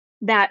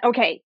that,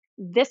 okay,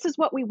 this is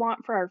what we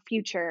want for our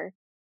future.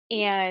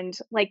 And,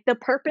 like, the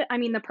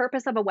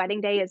purpose of a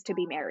wedding day is to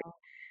be married,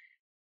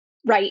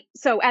 right?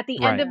 So at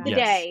the end Right. of the Yeah.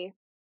 Yes. day,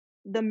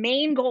 the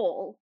main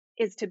goal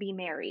is to be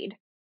married.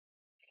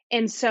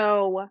 And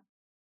so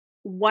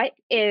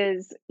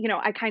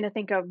I kind of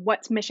think of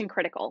what's mission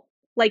critical,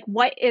 like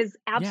what is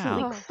Yeah.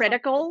 absolutely Oh,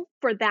 critical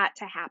for that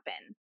to happen.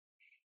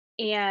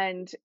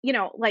 And,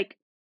 like,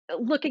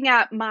 looking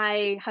at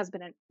my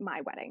husband and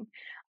my wedding,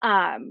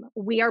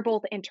 we are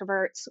both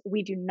introverts.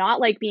 We do not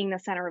like being the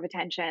center of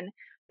attention,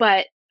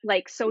 but,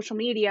 like, social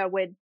media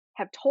would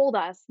have told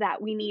us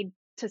that we need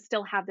to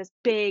still have this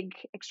big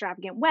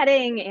extravagant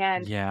wedding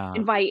and Yeah.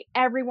 invite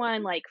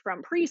everyone, like,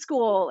 from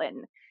preschool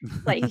and,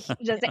 like,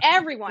 just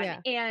everyone.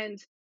 yeah.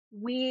 And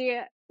we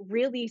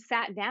really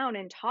sat down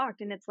and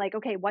talked, and it's like,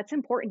 okay, what's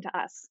important to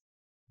us?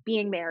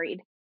 Being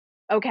married.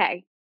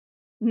 Okay,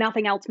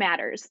 nothing else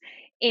matters.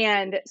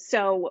 And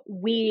so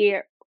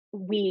we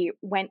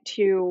went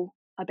to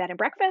a bed and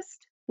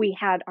breakfast. We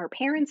had our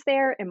parents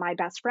there and my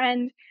best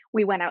friend.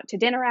 We went out to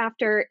dinner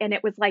after, and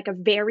it was like a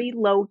very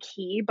low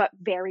key but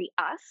very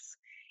us.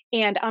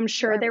 And I'm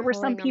sure You are there were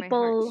some pulling on my people,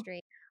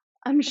 heartstrings.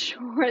 I'm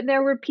sure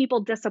there were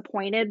people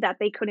disappointed that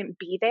they couldn't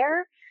be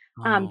there.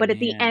 Oh But at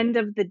the man. end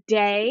of the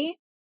day,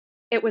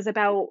 it was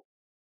about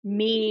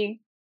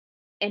me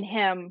and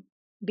him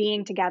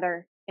being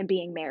together and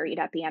being married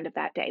at the end of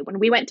that day. When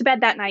we went to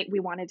bed that night, we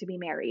wanted to be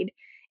married.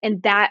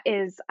 And that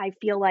is, I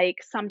feel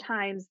like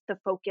sometimes the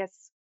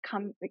focus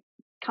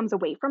comes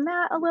away from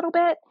that a little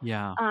bit.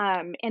 Yeah.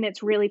 And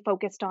it's really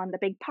focused on the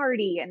big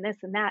party and this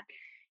and that.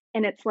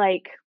 And it's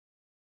like,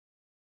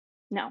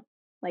 no,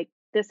 like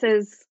this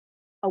is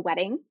a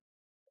wedding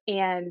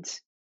and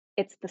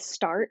it's the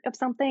start of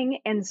something.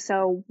 And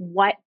so,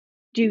 what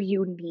do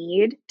you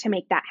need to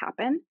make that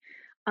happen?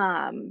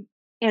 Um,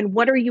 and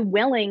what are you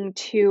willing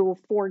to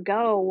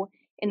forego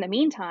in the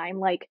meantime?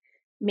 Like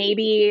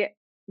maybe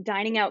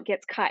dining out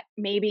gets cut,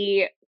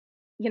 maybe,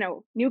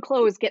 new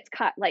clothes gets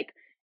cut, like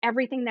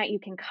everything that you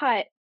can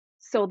cut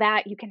so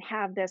that you can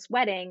have this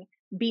wedding,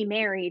 be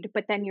married,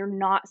 but then you're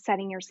not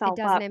setting It yourself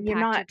doesn't up. You're impact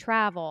not your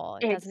travel.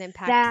 It doesn't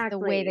impact the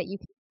way that exactly, you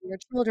can see your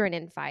children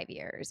in 5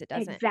 years. It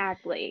doesn't.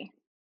 exactly,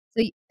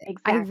 So y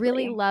I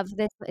really exactly. love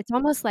this. It's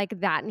almost like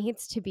that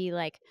needs to be,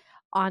 like,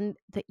 on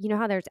the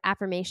how there's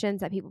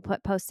affirmations that people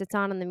put Post-its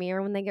on in the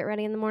mirror when they get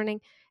ready in the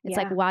morning? It's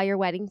like Yeah, while you're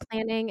wedding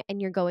planning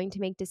and you're going to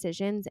make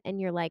decisions and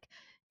you're like,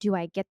 "Do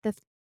I get the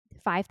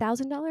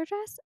 $5,000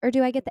 dress or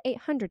do I get the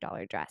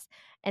 $800 dress?"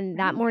 And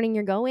that right. morning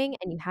you're going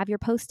and you have your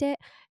Post-it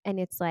and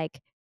it's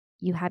like,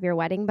 you have your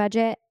wedding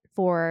budget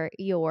for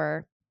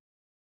your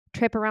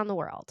trip around the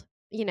world,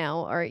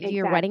 or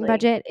your wedding Exactly.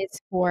 budget is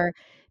for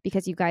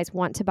because you guys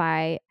want to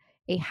buy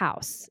a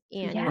house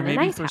and you Or want a Yeah,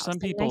 maybe nice for house some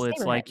in a nice people,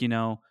 it's neighborhood. like,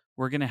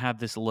 we're going to have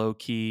this low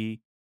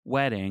key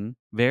wedding,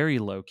 very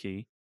low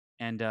key.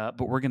 And,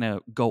 but we're going to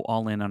go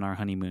all in on our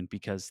honeymoon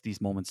because these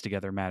moments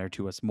together matter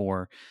to us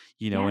more,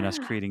 and us yeah.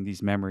 creating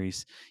these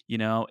memories.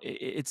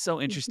 It's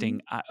so Mhm.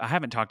 interesting. I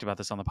haven't talked about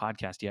this on the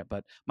podcast yet,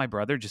 but my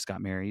brother just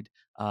got married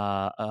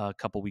a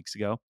couple weeks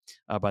ago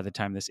by the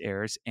time this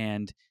airs.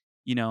 And,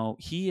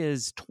 he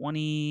is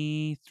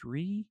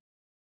 23.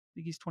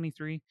 Think he's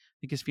 23. I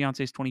think his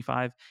fiance is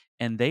 25.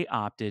 And they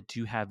opted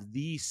to have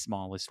the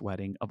smallest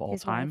wedding of all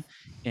His time wife.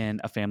 in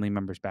a family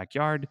member's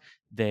backyard.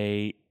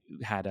 They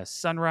had a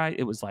sunrise.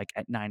 It was like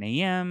at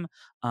 9 a.m.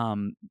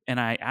 And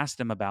I asked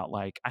him about,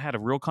 like, I had a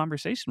real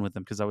conversation with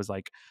him because I was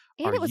like,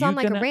 And are it was on, you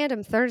like, a gonna,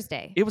 random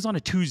Thursday. it was on a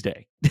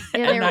Tuesday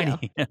Yeah, at there we 9 go.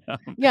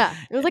 a.m. Yeah,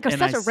 it was, like, And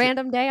such a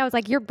random day. I was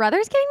like, "Your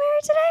brother's getting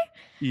married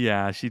today?"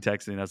 yeah, she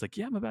texted me and I was like,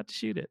 yeah, I'm about to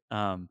shoot it.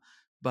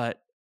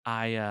 But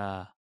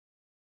I,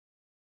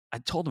 I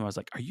told him, I was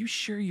like, "Are you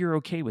sure you're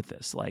okay with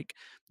this? Like,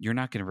 you're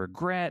not going to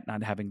regret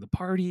not having the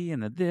party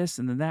and the this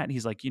and the that." And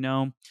he's like,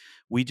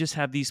 we just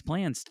have these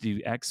plans to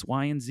do X,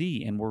 Y, and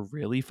Z, and we're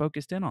really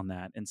focused in on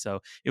that. And so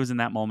it was in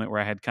that moment where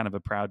I had kind of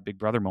a proud big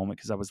brother moment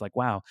because I was like,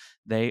 wow,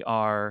 they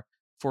are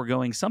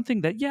foregoing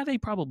something that, yeah, they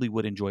probably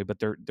would enjoy, but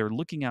they're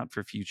looking out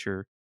for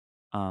future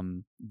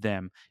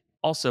them.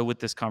 Also, with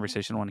this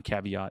conversation, I want to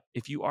caveat: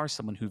 if you are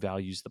someone who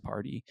values the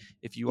party,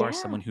 if you are Yeah,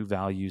 someone who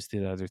values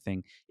the other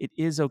thing, it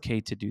is okay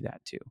to do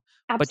that too.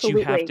 But you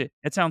have absolutely. to.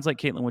 It sounds like,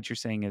 Caitlin, what you're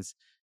saying is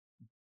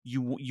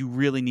you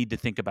really need to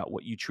think about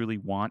what you truly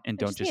want and And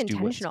don't just be just do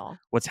intentional.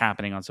 what's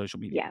happening on social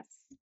media. Yes.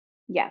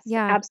 Yes,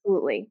 Yeah.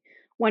 absolutely.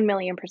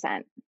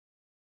 1,000,000%.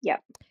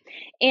 Yep.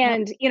 Yep.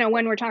 And,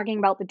 when we're talking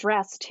about the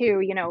dress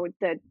too,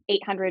 the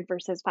 800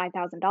 versus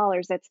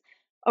 $5,000, it's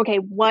okay,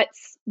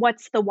 what's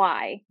the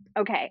why?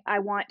 Okay, I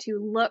want to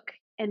look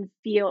and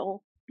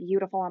feel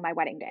beautiful on my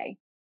wedding day.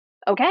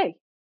 Okay,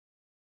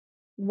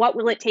 what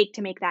will it take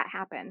to make that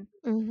happen?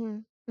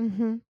 Mhm.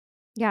 Mhm.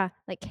 Yeah,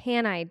 like,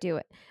 can I do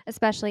it?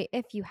 Especially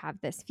if you have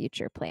this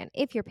future plan,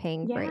 if you're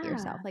paying for it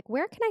yourself. Yeah, Like,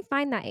 where can I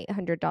find that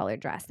 $800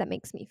 dress that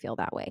makes me feel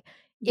that way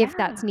if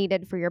that's yeah,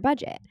 needed for your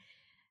budget?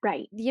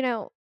 right. You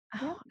know,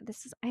 Yep.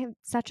 this is I have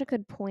such a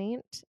good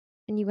point,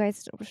 and you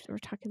guys were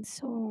talking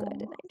so good,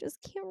 and Oh, I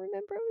just can't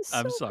remember. It was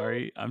so I'm good.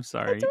 sorry. I'm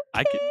It's sorry.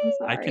 I can I'm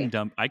I okay. can sorry.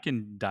 dump. I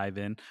can dive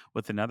in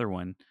with another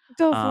one.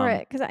 Go for Um,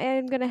 it, because I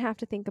am gonna have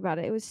to think about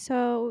it. It was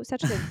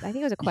such a good I think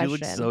it was a you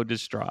look question. so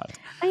distraught.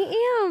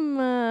 I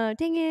am,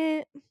 dang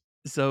it.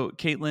 So,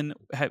 Caitlin,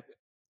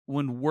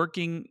 when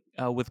working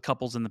with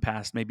couples in the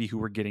past, maybe who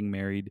were getting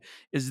married,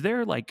 is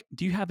there, like,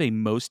 do you have a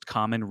most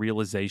common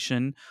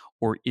realization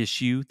or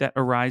issue that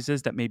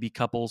arises that maybe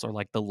couples are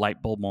like the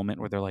light bulb moment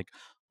where they're like,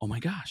 oh my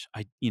gosh,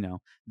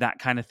 that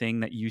kind of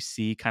thing that you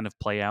see kind of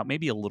play out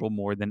maybe a little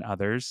more than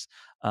others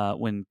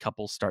when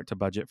couples start to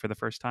budget for the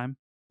first time?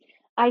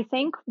 I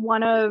think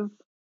one of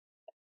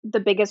the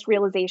biggest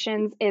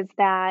realizations is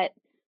that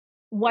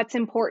what's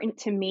important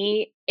to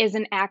me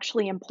isn't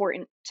actually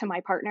important to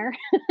my partner.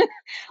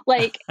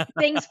 Like,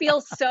 things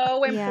feel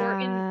so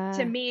important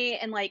to Yeah. me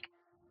and, like,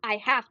 I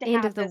have to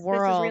End have of the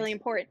this is really world.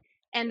 important,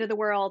 end of the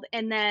world,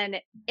 and then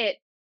it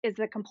is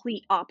the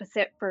complete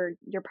opposite for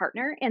your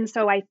partner, and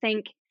so I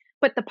think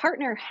but the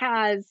partner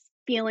has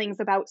feelings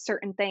about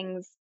certain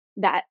things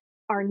that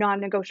are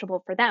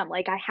non-negotiable for them,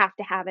 like, I have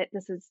to have it,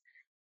 this is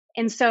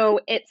and so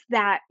it's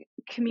that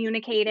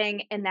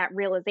communicating and that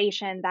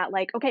realization that,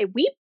 like, okay,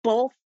 we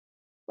both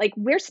like,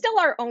 we're still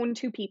our own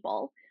 2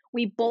 people.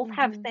 We both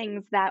have Mhm.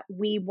 things that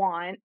we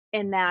want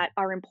and that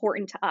are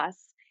important to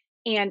us.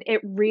 And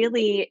it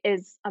really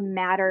is a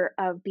matter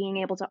of being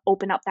able to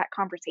open up that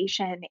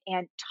conversation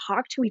and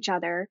talk to each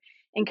other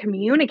and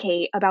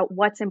communicate about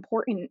what's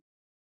important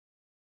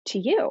to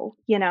you,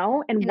 and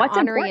And what's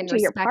honoring important and to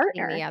your respecting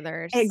the partner.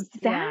 others. Yeah.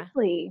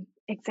 Exactly.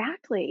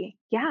 Exactly.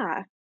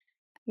 Yeah.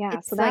 Yeah. So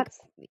It's like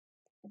that's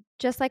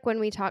just like when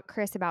we talk,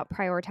 Chris, about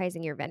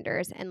prioritizing your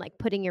vendors and like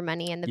putting your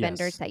money in the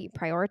vendors Yes. that you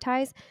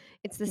prioritize.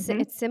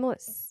 mhm. It's similar.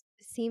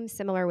 Seems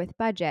similar with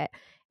budget.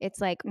 It's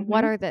like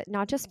what Mhm. are the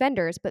not just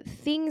vendors but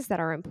things that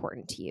are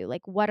important to you.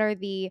 Like what are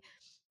the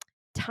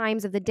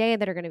times of the day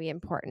that are going to be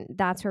important?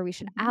 That's where we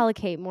should Mhm.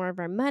 allocate more of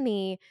our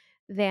money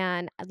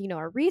than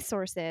our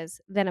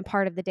resources than a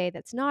part of the day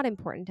that's not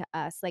important to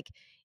us. Like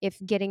if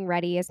getting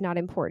ready is not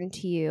important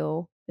to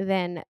you,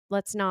 then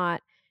let's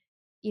not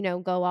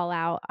go all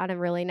out on a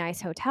really nice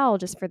hotel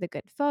just for the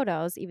good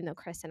photos, even though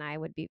Chris and I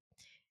would be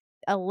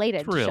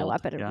elated to show Thrilled.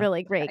 up at a Yeah.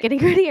 really great Right. getting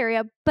ready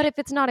area. But if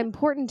it's not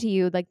important to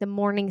you, like the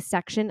morning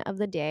section of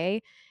the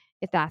day,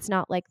 if that's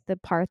not like the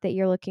part that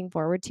you're looking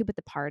forward to, but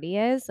the party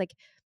is, like,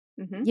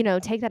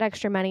 Mhm. take that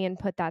extra money and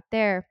put that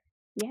there.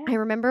 I Yeah.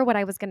 remember what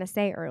I was going to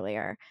say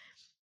earlier.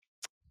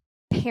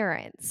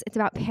 Parents. It's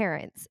about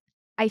parents.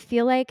 I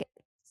feel like,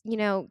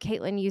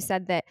 Caitlin, you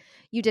said that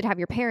you did have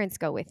your parents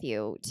go with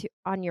you to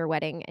on your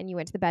wedding and you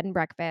went to the bed and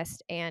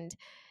breakfast. And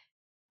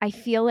I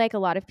feel like a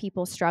lot of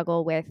people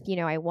struggle with,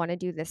 I want to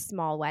do this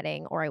small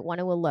wedding or I want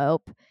to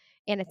elope.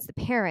 And it's the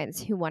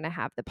parents who want to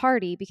have the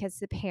party because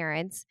the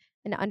parents,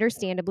 and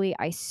understandably,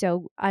 I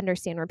so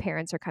understand where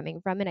parents are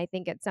coming from. And I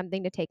think it's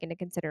something to take into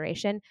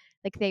consideration.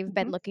 Like they've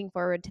been Mhm. looking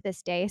forward to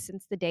this day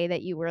since the day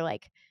that you were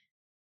like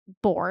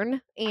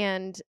born.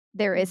 And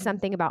there is Mhm.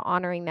 something about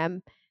honoring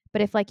them.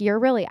 But if like you're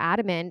really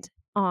adamant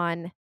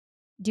on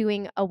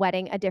doing a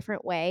wedding a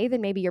different way than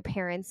maybe your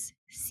parents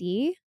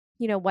see,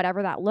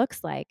 whatever that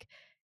looks like,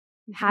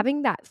 Mhm.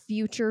 having that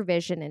future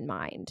vision in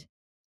mind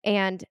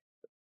and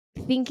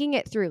thinking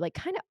it through, like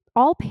kind of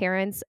all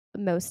parents,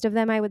 most of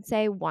them, I would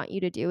say, want you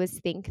to do is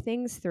think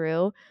things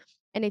through.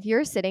 And if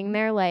you're sitting Mhm.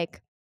 there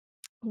like,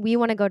 we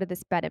want to go to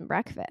this bed and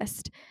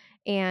breakfast,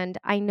 and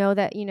I know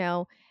that,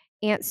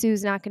 Aunt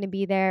Sue's not going to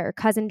be there or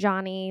cousin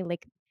Johnny,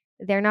 like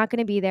they're not going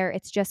to be there.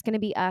 It's just going to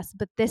be us.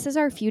 But this is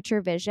our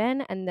future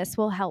vision, and this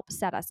will help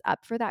set us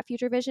up for that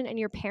future vision. And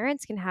your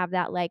parents can have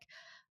that, like,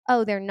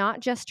 oh, they're not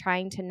just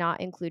trying to not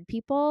include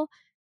people,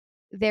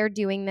 they're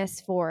doing this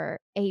for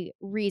a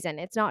reason.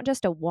 It's not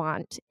just a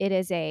want. It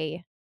is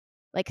a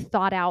like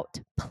thought out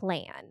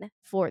plan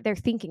for they're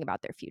thinking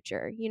about their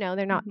future. They're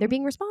Mhm.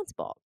 being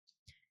responsible.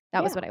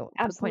 That was Yeah, what the point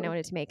I absolutely.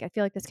 wanted to make. I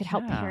feel like this could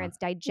help Yeah. parents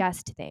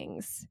digest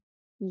things.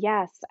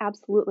 Yes,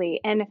 absolutely.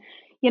 And,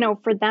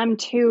 for them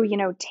too,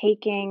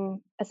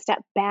 taking a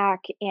step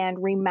back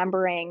and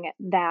remembering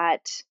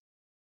that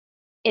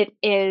it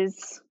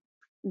is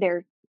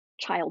their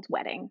child's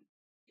wedding.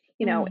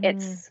 Mhm.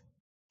 It's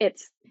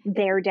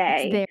their It's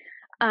day. their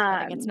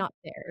wedding. It's Um, not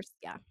theirs.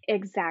 Yeah.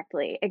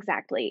 exactly,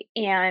 exactly.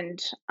 And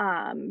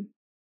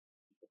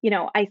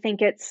I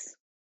think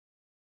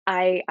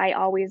I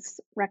always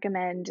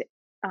recommend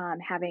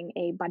having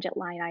a budget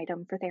line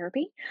item for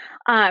therapy.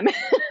 Um,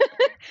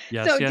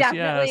 Yes, so yes, yes.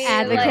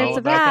 definitely We're all Advocates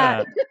of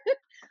about that.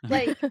 that.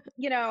 like,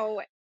 you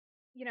know,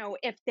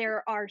 if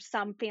there are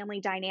some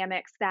family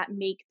dynamics that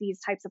make these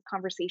types of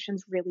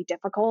conversations really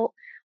difficult,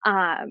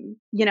 um,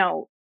 you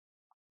know,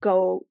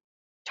 go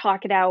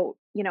talk it out,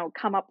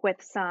 come up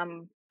with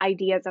some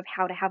ideas of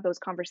how to have those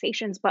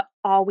conversations, but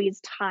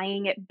always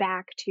tying it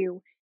back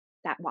to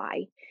that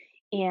why.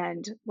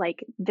 And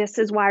like, this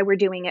is why we're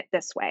doing it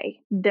this way.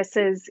 This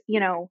is,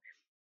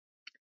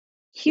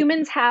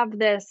 humans have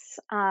this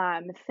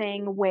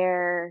thing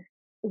where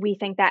we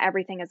think that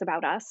everything is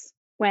about us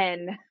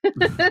when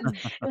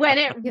when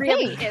it You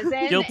really think? isn't.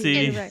 You're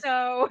Guilty. And right.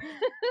 so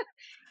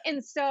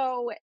and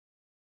so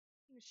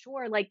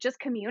sure, like just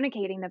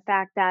communicating the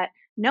fact that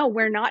no,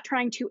 we're not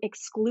trying to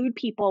exclude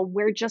people.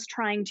 We're just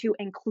trying to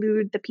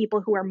include the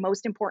people who are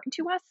most important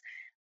to us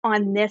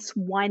on this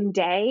one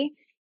day.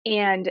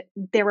 And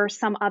there are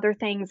some other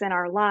things in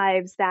our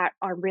lives that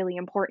are really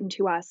important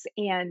to us.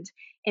 And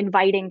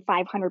inviting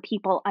 500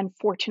 people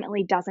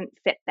unfortunately doesn't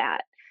fit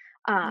that.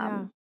 Yeah.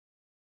 Um,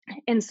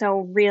 and so,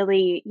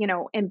 really,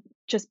 and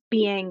just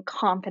being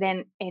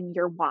confident in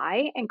your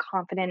why and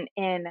confident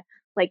in,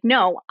 like,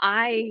 no,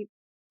 I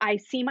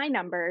see my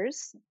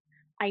numbers.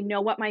 I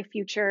know what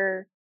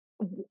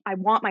I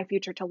want my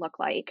future to look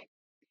like.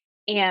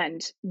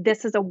 And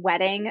this is a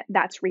wedding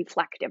that's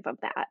reflective of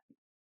that.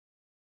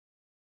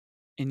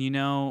 And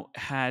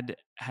had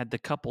the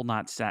couple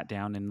not sat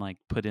down and like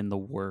put in the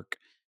work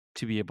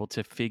to be able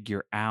to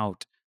figure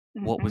out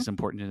what Hmm. was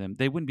important to them,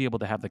 they wouldn't be able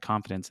to have the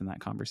confidence in that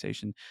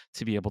conversation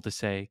to be able to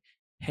say,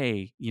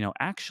 hey,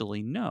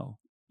 actually, no,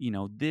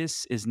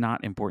 this is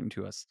not important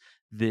to us.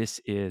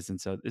 This is. And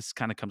so this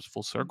kind of comes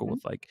full circle Hmm.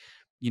 with like,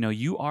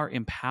 you are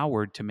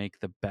empowered to make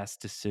the best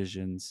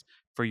decisions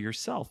for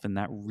yourself. And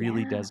that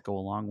really Yeah. does go a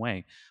long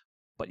way.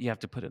 but you have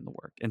to put in the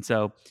work. And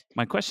so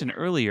my question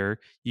earlier,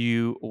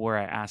 where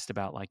I asked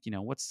about like,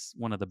 what's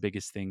one of the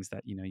biggest things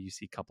that, you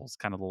see couples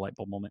kind of the light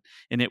bulb moment.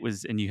 And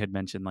you had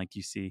mentioned like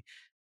you see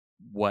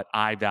what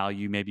I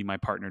value, maybe my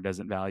partner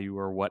doesn't value,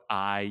 or what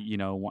I,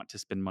 want to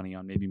spend money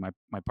on, maybe my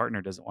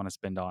partner doesn't want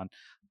to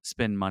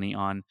spend money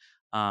on.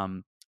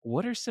 Um,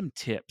 what are some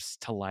tips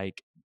to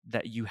like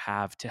that you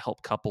have to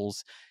help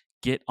couples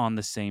get on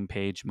the same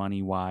page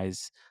money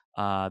wise?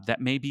 That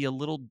may be a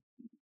little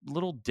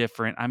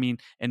different. I mean,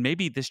 and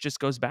maybe this just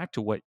goes back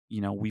to what,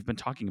 we've been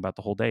talking about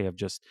the whole day of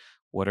just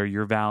what are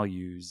your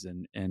values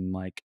and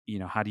like,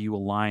 how do you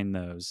align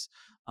those?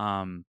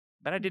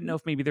 But I didn't Mhm. know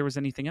if maybe there was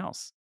anything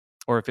else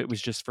or if it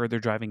was just further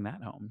driving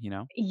that home.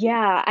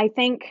 Yeah, I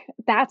think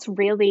that's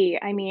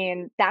really, I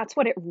mean, that's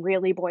what it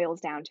really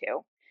boils down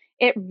to.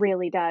 It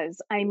really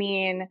does. I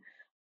mean,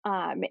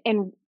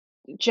 and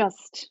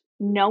just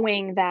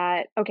knowing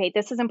that, okay,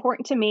 this is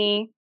important to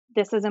me.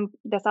 This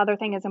other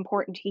thing is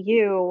important to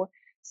you.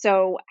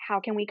 So how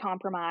can we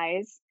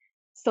compromise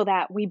so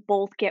that we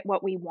both get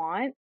what we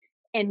want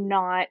and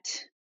not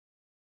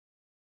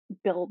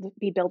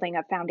be building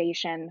a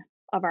foundation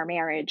of our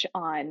marriage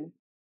on,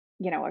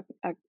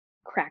 a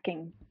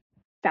cracking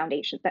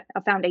foundation, that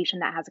a foundation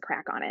that has a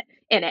crack on it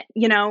in it,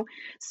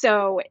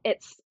 So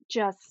it's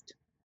just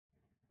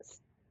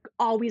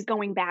always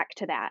going back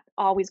to that,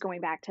 always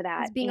going back to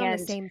that, It's being on the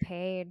and same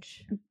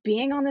page.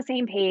 being on the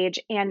same page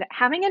and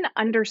having an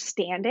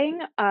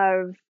understanding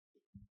of,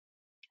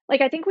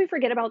 like, I think we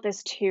forget about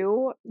this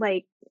too,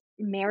 like,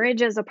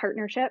 marriage is a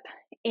partnership,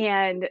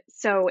 and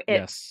so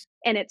Yes,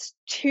 it's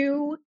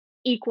two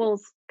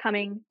equals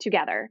coming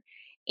together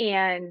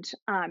and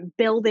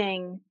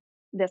building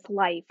this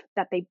life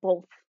that they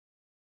both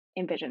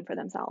envision for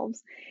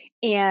themselves.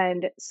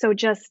 And so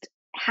just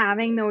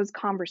having those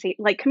conversations,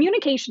 like,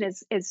 communication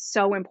is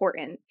so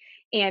important,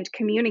 and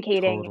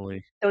communicating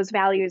totally. those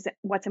values,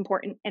 what's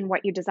important and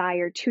what you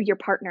desire to your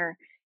partner,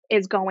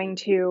 is going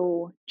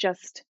to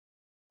just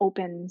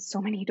open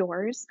so many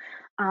doors,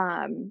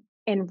 and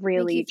Make you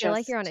really feel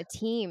like you're on just a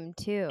team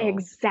too.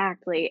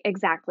 exactly,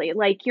 exactly.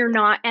 Like, you're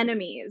not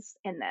enemies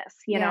in this,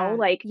 Yeah.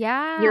 like,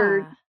 you're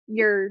Yeah.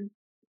 you're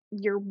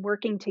you're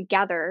working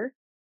together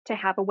to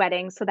have a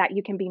wedding so that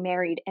you can be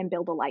married and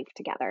build a life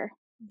together.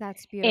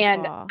 That's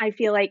And beautiful. I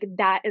feel like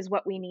that is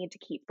what we need to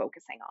keep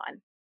focusing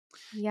on.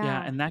 Yeah,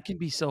 Yeah. and that can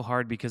be so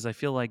hard because I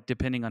feel like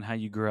depending on how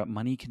you grew up,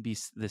 money can be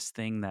this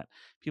thing that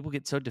people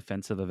get so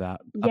defensive Yeah,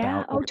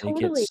 about, or oh, they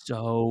get totally.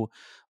 so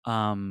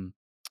um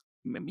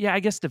yeah, I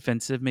guess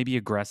defensive, maybe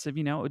aggressive,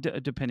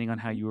 depending on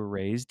how Mhm. you were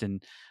raised.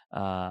 And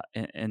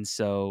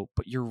so,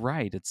 but you're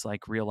right. It's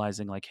like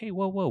realizing like, hey,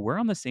 whoa, we're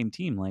on the same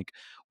team. Like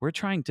we're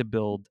trying to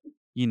build,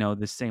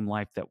 the same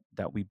life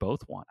that we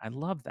both want. I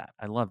love that.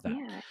 I love that.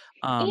 Yeah.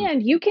 Um,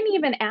 And you can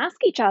even ask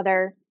each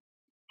other,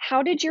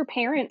 "How did your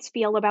parents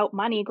feel about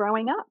money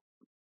growing up?"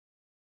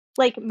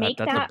 Like,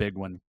 that's a big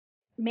one.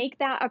 make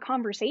that a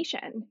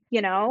conversation,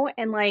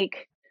 and,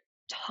 like,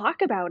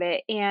 talk about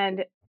it,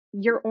 and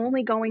you're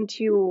only going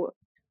to,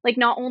 like,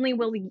 not only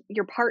will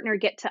your partner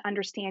get to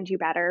understand you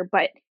better,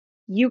 but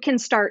you can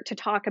start to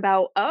talk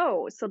about,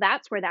 "Oh, so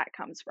that's where that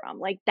comes from.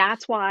 Like,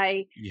 that's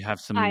why You have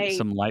some I."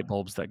 some light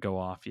bulbs that go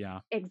off.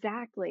 Yeah.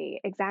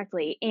 Exactly,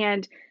 exactly,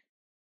 and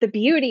the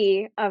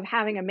beauty of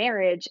having a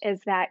marriage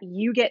is that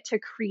you get to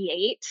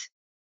create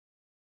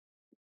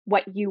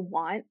what you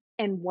want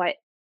and what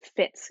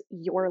fits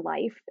your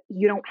life.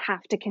 You don't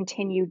have to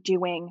continue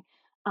doing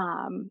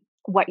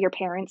what your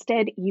parents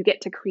did. You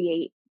get to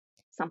create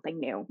something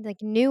new.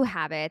 Like new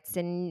habits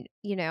and,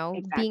 being a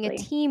Exactly.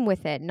 team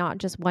with it, not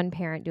just one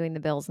parent doing the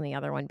bills and the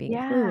other one being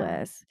Yeah,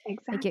 clueless.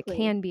 Like it exactly.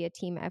 can be a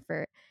team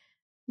effort.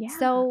 Yeah.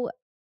 So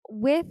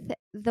with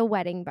the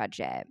wedding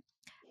budget,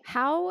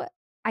 how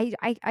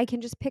I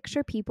can just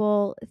picture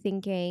people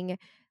thinking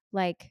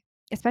like,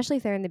 especially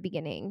if they're in the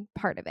beginning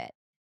part of it.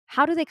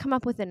 How do they come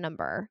up with a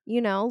number?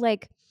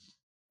 Like,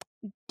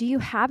 do you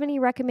have any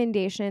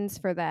recommendations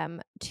for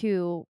them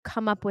to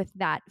come up with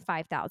that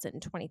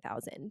 5,000,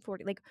 20,000,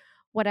 40, like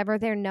whatever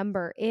their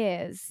number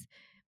is,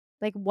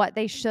 like what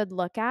they should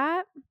look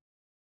at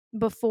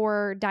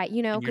before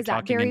And you're because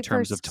that talking in very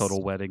terms of first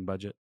total wedding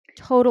budget.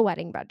 total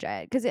wedding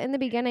budget. Because in the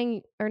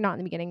beginning, or not in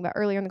the beginning, but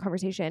earlier in the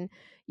conversation,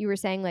 you were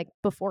saying like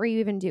before you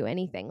even do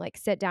anything, like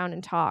sit down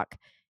and talk,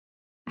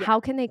 Yeah. how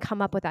can they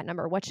come up with that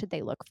number? What should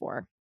they look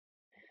for?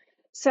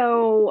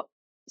 So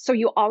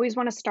you always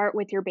want to start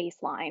with your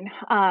baseline.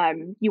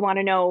 You want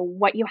to know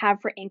what you have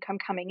for income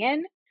coming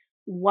in,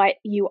 what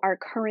you are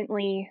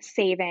currently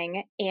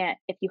saving, and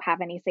if you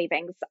have any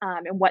savings,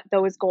 and what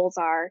those goals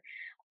are,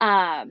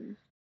 um,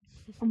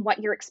 and what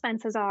your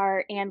expenses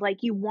are, and,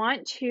 like, you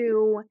want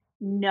to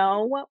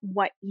know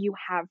what you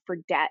have for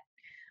debt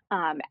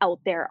out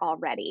there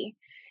already.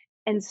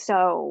 And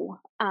so,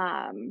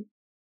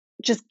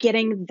 just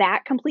getting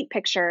that complete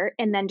picture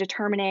and then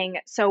determining,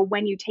 so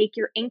when you take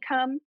your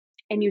income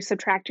and you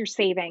subtract your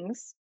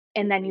savings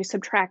and then you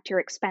subtract your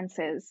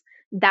expenses,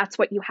 that's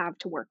what you have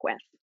to work with.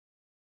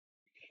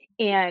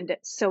 And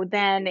so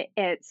then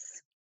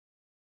it's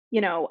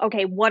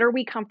okay, what are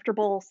we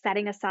comfortable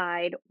setting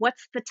aside?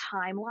 What's the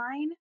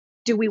timeline?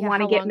 Do we Yeah,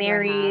 want to how get long do I have?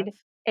 married?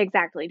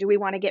 Exactly. Do we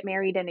want to get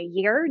married in a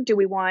year? Do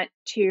we want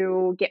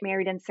to get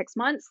married in 6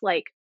 months?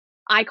 Like,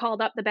 I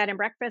called up the bed and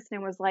breakfast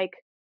and was like,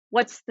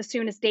 what's the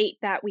soonest date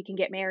that we can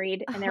get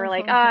married? And they were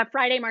like,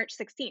 Friday, March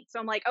 16th. So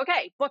I'm like,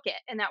 okay, book it.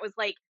 And that was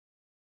like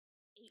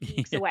 8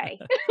 weeks Yeah. away.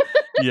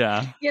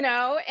 Yeah.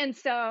 And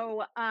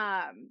so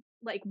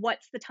like,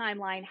 what's the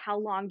timeline? How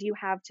long do you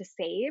have to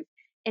save?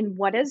 And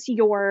what does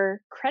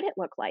your credit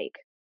look like,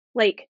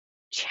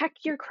 check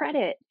your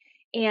credit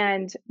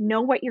and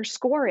know what your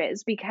score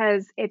is,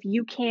 because if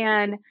you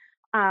can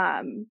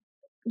um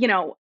you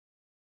know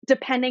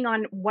depending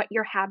on what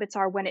your habits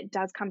are when it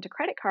does come to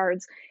credit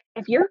cards,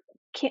 if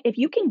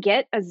you can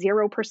get a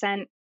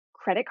 0%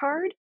 credit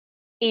card,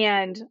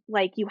 and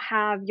like you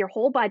have your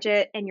whole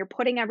budget and you're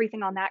putting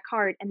everything on that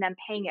card and then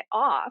paying it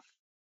off,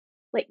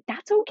 like,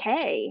 that's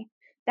okay.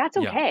 That's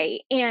Yeah.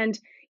 okay. And,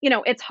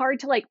 it's hard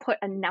to like put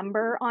a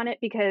number on it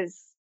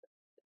because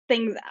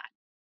things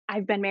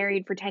I've been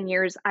married for 10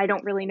 years. I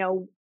don't really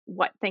know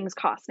what things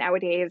cost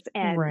nowadays.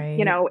 And, Right.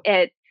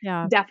 it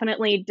Yeah.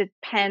 definitely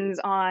depends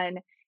on,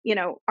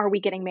 are we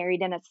getting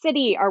married in a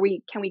city?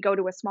 Can we go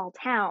to a small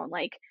town?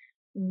 Like,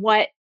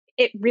 what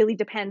it really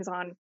depends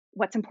on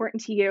what's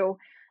important to you,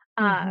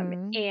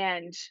 Mm-hmm.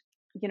 and,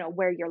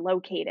 where you're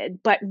located.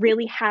 But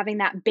really having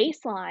that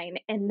baseline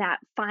and that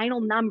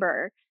final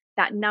number,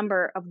 that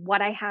number of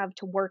what I have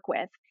to work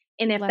with.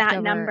 And if Left that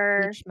over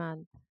number, each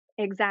month.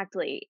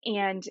 exactly.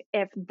 And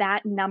if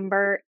that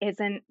number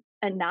isn't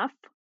enough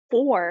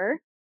for,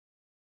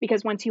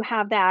 because once you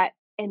have that,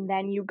 and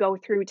then you go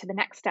through to the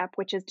next step,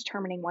 which is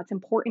determining what's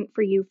important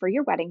for you for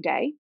your wedding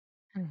day.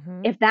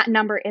 Mm-hmm. If that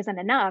number isn't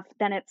enough,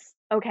 then it's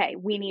okay.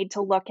 We need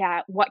to look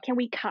at what can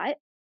we cut?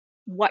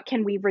 What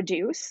can we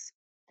reduce?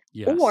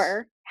 Yes.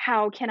 Or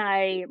how can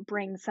I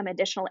bring some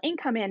additional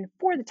income in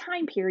for the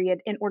time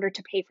period in order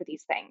to pay for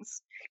these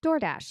things?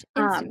 DoorDash,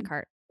 Um,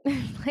 Instacart,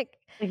 like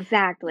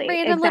exactly,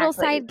 random little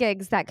exactly. side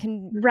gigs that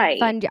can Right.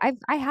 fund you.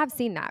 I have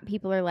seen that.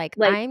 People are like,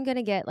 Like, I'm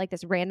gonna get like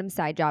this random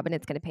side job and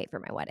it's gonna pay for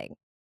my wedding.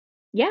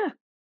 yeah,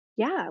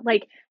 yeah.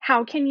 Like,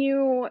 how can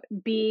you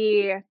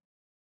be,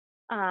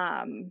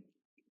 um,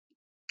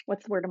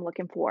 what's the word I'm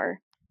looking for?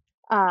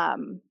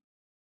 Um,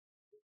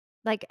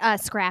 Like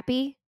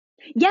scrappy.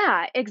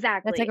 yeah, That's like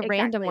exactly, a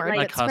random exactly. word, Like,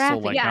 Like but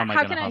hustle, like scrappy. how yeah, am I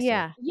how gonna can I, hustle?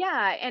 Yeah.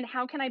 yeah, and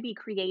how can I be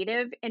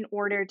creative in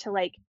order to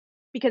like,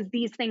 because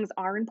these things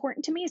are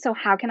important to me. So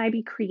how can I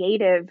be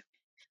creative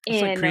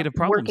It's like in creative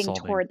problem working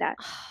solving. toward that?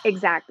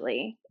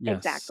 Exactly, Yes.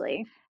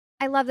 exactly.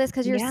 I love this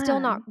because you're still Yeah,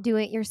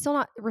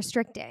 not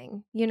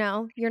restricting, You're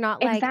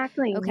not like,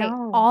 exactly. okay,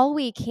 No. all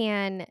we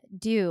can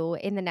do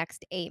in the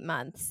next 8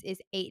 months is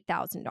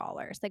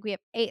 $8,000. Like we have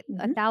Hmm.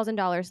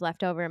 $1,000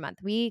 left over a month.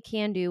 We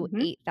can do Hmm.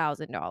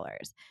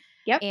 $8,000.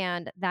 Yep.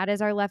 And that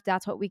is our left.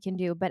 That's what we can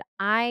do. But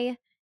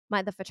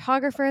the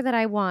photographer that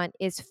I want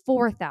is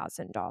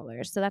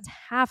 $4,000. So that's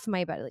half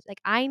my budget. Like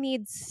I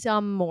need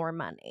some more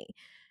money.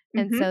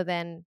 And Hmm. so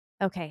then,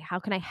 okay, how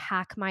can I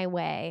hack my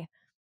way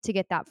to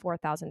get that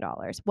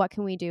 $4,000? What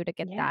can we do to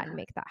get that and Yeah.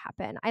 make that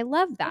happen? I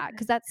love that Yeah.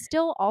 because that's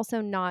still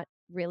also not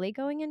really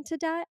going into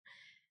debt.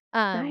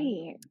 Um,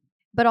 Right.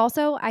 but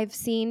also I've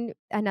seen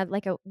another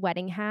like a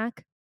wedding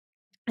hack.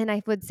 And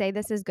I would say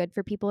this is good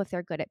for people if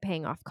they're good at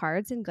paying off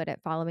cards and good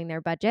at following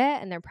their budget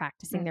and they're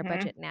practicing their Hmm.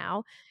 budget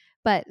now.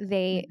 But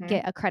they Hmm.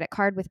 get a credit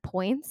card with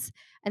points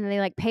and then they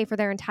like pay for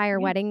their entire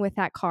Yeah. wedding with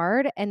that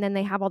card and then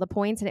they have all the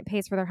points and it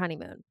pays for their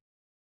honeymoon.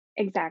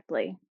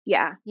 Exactly.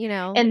 Yeah. You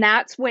know, And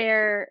that's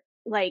where,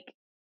 like,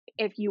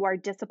 if you are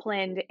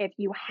disciplined, if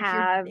you if you're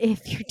have,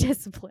 if you're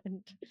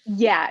disciplined.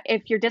 yeah,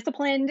 if you're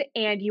disciplined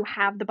and you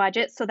have the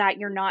budget so that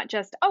you're not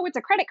just, oh, it's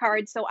a credit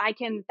card, so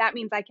that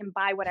means I can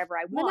buy whatever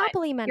I want.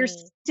 Monopoly You're money.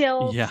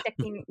 still Yeah.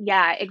 sticking,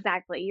 yeah,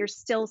 exactly. You're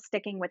still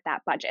sticking with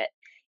that budget.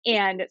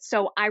 And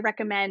so I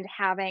recommend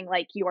having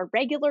like your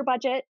regular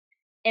budget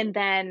and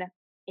then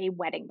a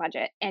wedding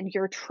budget, and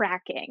you're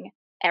tracking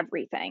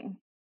everything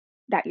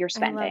that you're I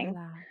love spending.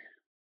 that.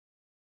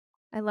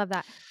 I love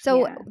that.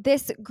 So Yeah.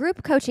 this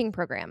group coaching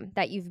program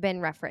that you've been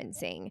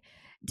referencing,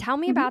 tell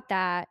me Hmm. about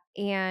that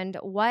and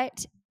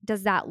what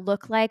does that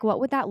look like? What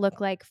would that look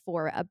like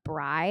for a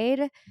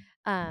bride?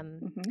 Hmm.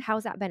 How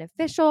is that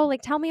beneficial?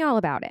 Like tell me all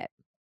about it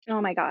Oh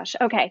my gosh.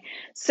 Okay.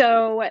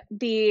 So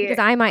the because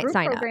I might group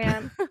sign up.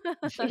 program,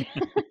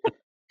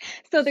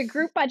 so the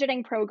group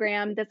budgeting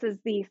program, this is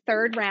the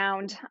third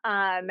round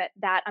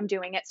that I'm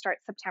doing. It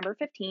starts September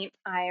 15th.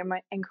 I am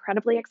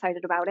incredibly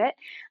excited about it.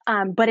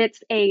 But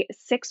it's a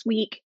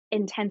 6-week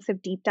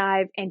intensive deep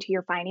dive into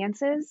your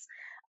finances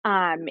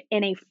in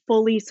a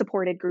fully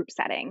supported group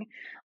setting.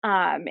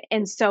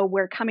 And so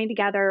we're coming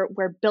together,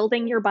 we're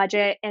building your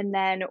budget, and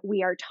then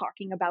we are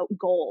talking about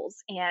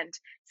goals and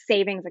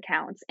savings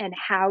accounts and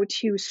how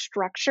to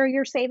structure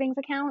your savings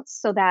accounts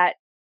so that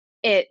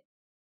it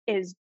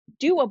is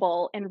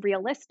doable and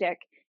realistic,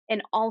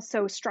 and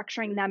also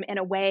structuring them in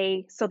a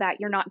way so that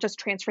you're not just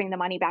transferring the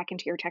money back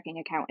into your checking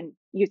account and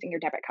using your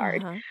debit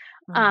card. Uh-huh.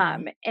 Uh-huh.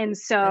 And Been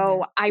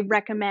so there. I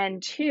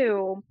recommend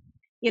too,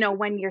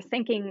 when you're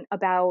thinking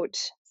about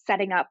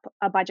setting up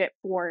a budget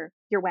for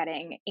your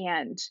wedding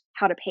and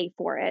how to pay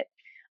for it,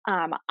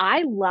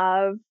 I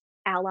love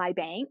Ally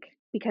Bank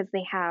because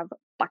they have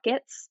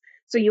buckets.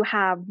 So you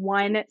have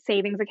one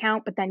savings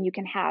account, but then you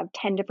can have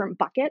 10 different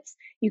buckets.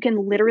 You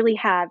can literally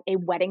have a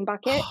wedding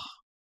bucket.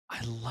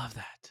 I love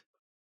that.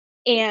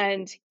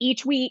 And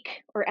each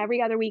week or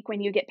every other week when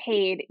you get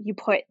paid, you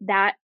put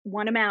that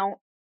one amount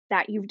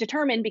that you've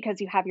determined because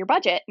you have your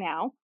budget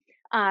now.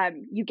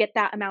 You get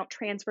that amount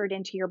transferred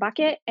into your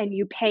bucket and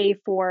you pay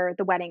for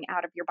the wedding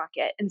out of your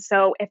bucket. And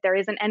so if there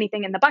isn't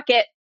anything in the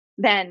bucket,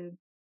 then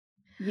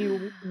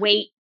you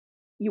wait,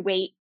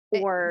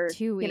 or,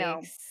 2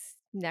 weeks,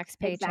 next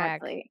paycheck,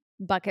 exactly,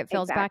 bucket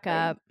fills back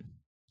up.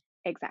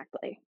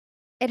 exactly.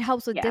 It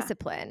helps with Yeah,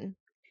 discipline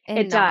and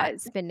it not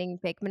does. spending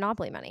fake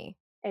Monopoly money.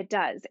 It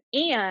does.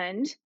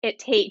 And it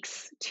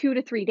takes 2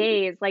 to 3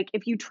 days. Like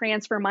if you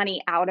transfer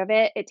money out of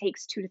it, it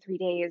takes 2 to 3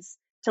 days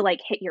to like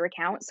hit your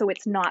account. So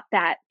it's not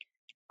that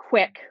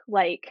quick,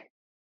 like,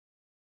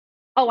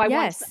 oh,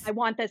 Yes. I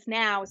want this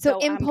now, So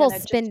so I'm impulse gonna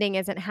just spending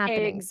isn't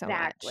happening so much.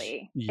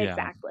 exactly. Yeah.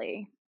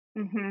 Exactly.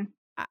 Mhm.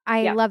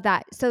 I Yep. love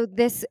that. So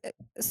this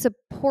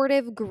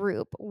supportive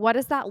group, what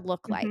does that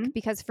look like? Mhm.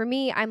 Because for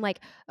me, I'm like,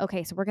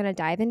 okay, so we're going to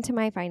dive into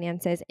my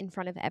finances in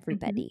front of Mhm.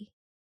 everybody.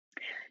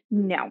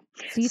 No.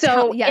 So you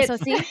tell, So yeah. So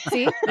it's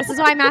see, this is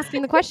why I'm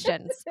asking the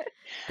questions.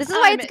 This is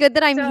why it's good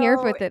that I'm here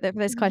so for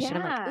this question.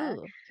 I'm like, yeah.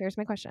 ooh, here's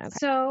my question. Okay.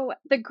 So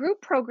the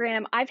group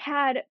program, I've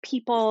had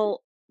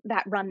people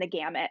that run the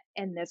gamut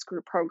in this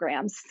group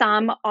program.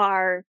 Some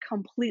are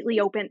completely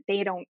open,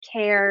 they don't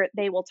care.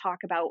 They will talk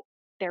about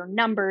their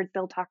numbers,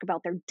 they'll talk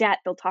about their debt,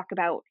 they'll talk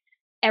about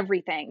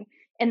everything.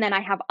 And then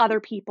I have other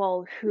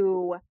people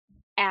who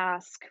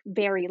ask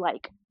very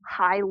like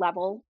high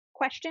level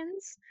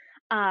questions.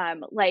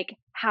 Like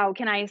how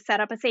can I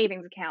set up a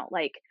savings account?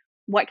 Like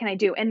what can I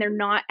do? And they're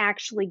not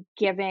actually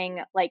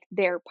giving like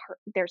their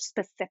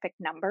specific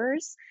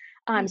numbers.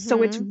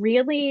 So it's Mm-hmm.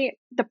 really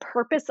the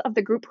purpose of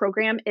the group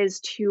program is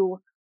to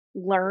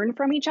learn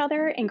from each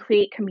other and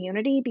create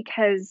community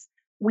because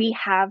we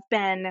have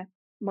been,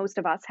 most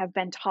of us have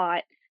been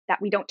taught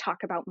that we don't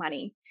talk about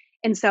money.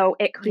 And so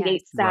it Yes.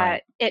 creates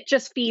Right. it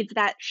just feeds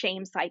that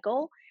shame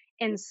cycle.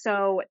 And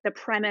so the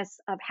premise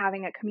of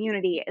having a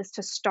community is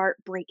to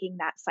start breaking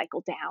that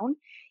cycle down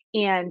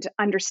and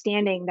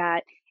understanding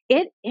that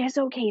it is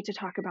okay to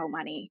talk about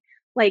money.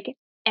 Like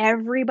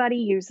everybody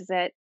uses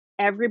it,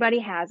 everybody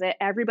has it,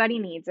 everybody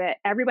needs it,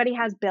 everybody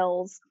has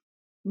bills.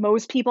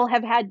 Most people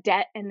have had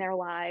debt in their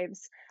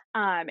lives.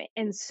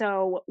 And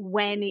so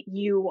when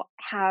you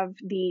have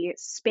the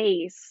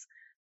space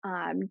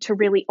to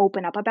really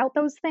open up about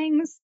those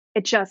things,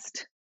 it's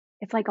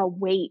like a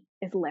weight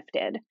is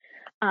lifted.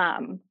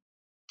 Um,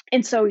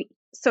 and so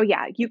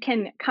yeah, you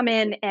can come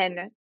in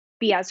and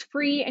be as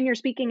free in your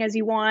speaking as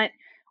you want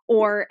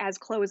or as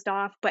closed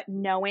off, but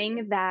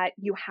knowing that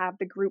you have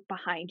the group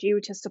behind you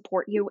to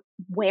support you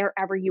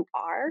wherever you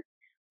are,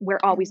 we're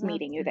I always love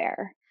meeting you that.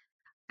 there.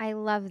 I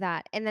love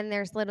that. And then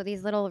there's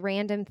these little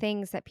random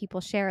things that people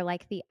share,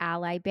 like the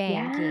ally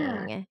Yeah,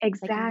 banking, like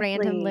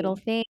random little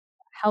exactly. things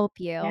that help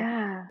you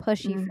Yeah.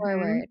 push you Mhm.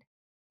 forward.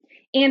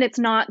 And it's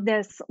not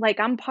this like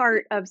I'm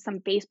part of some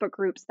Facebook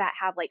groups that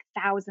have like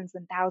thousands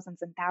and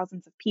thousands and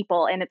thousands of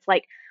people. And it's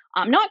like,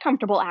 I'm not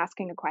comfortable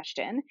asking a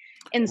question.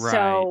 And Right.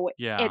 so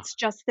Yeah. it's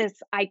just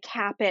this I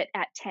cap it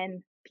at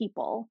 10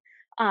 people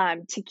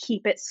to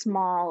keep it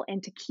small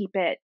and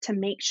to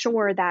make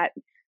sure that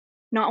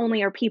not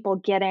only are people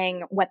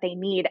getting what they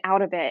need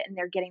out of it and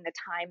they're getting the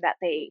time that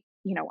they,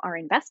 are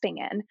investing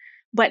in,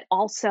 but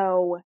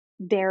also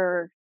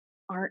there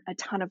aren't a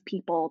ton of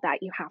people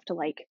that you have to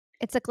like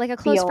It's like a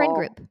close friend feel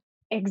group.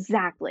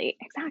 exactly.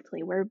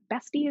 We're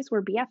besties,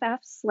 we're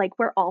BFFs, like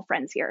we're all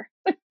friends here.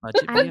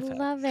 Budget I BFF.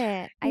 love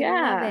it. I love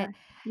Yeah. it.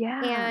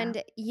 Yeah.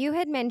 And you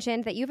had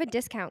mentioned that you have a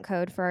discount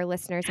code for our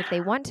listeners if they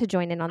want to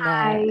join in on the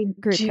I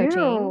group coaching.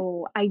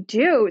 do. I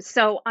do.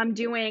 So I'm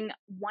doing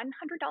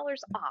 $100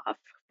 off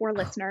for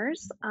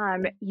listeners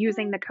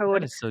using the That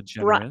code is so bri-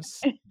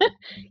 generous.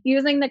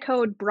 using the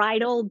code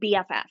bridal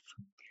BFF.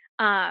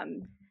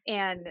 And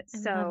I love it.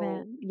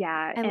 so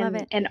yeah, I love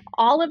it. and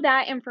all of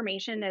that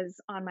information is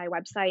on my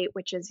website,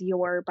 which is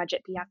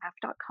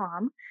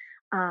yourbudgetbff.com.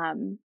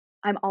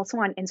 I'm also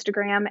on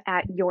Instagram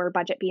at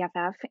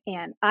yourbudgetbff,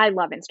 and I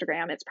love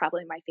Instagram. It's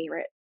probably my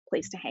favorite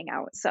place to hang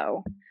out.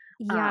 So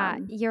Yeah,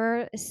 um,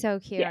 you're so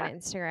cute on yeah.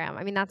 Instagram.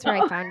 I mean, that's where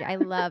I found you.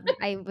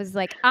 I was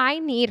like, I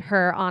need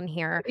her on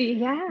here.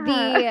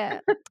 Yeah.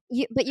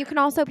 The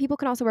but people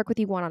can also work with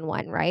you one on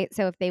one, right?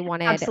 So if they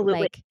wanted Absolutely.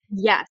 like,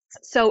 Yes.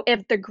 So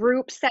if the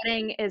group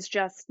setting is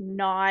just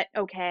not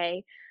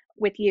okay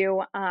with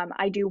you,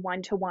 I do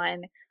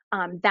one-to-one.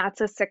 That's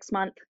a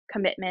 6-month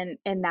commitment,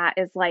 and that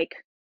is like,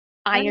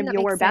 I I mean, am that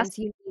your makes best sense.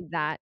 You need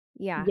that.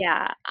 Yeah.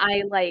 yeah,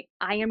 I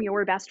am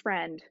your best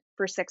friend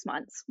for 6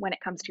 months when it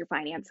comes to your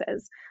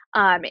finances.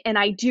 And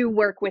I do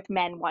work with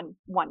men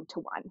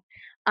one-to-one.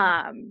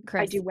 I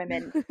Chris. do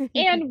women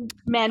and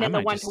men I in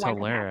the might just one-to-one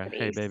tell Lara, hey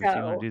capacity. babe, if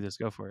you want So, to do this,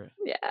 go for it.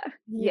 yeah.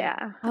 Yeah.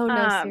 Yeah. Oh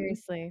no,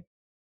 seriously.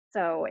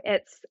 So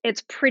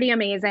it's pretty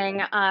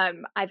amazing.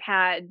 I've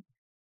had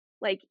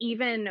like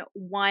even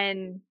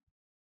one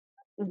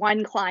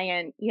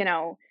client,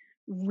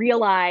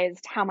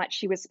 realized how much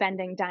she was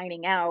spending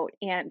dining out,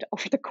 and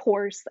over the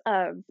course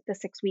of the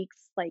 6 weeks,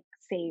 like,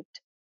 saved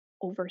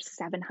over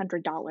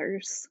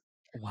 $700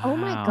 Oh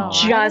my Wow. god.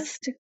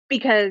 just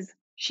because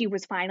she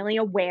was finally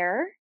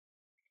aware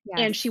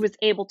and she Yes. was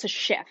able to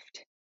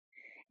shift.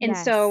 And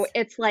so Yes.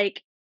 it's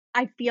like,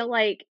 I feel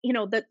like,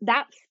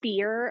 that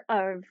fear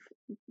of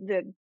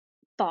the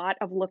thought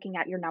of looking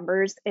at your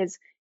numbers is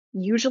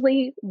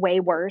usually way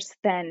worse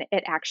than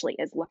it actually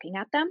is looking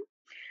at them.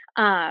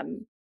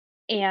 Um,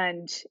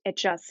 and it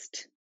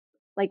just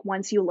like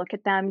once you look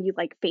at them, you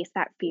like face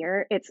that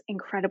fear. It's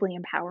incredibly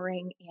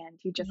empowering and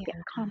you just get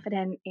Yeah,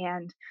 confident.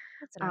 And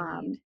that's what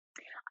I need. um,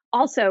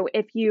 also,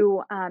 if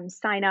you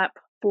sign up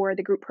for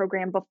the group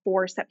program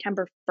before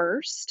September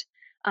 1st,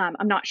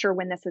 I'm not sure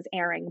when this is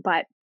airing,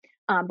 but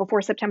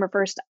before September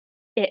 1st,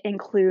 it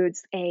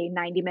includes a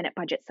 90-minute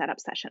budget setup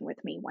session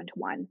with me one to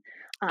one.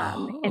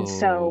 And Oh.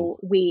 so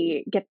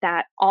we get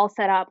that all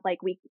set up.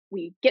 Like we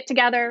get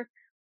together,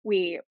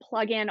 we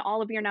plug in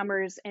all of your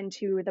numbers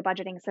into the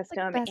budgeting It's like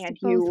system, best and of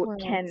both you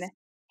can worlds.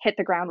 hit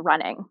the ground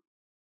running.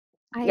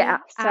 Yeah.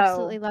 I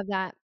absolutely So love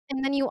that.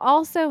 And then you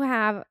also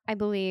have, I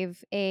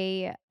believe,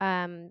 a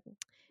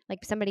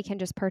like somebody can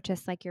just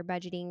purchase like your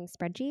budgeting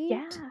spreadsheet.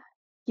 yeah.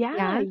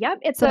 Yeah. Yeah.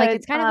 Yep. So like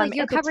it's kind of like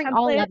you're It's a covering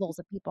all template. levels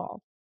of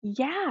people.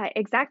 Yeah,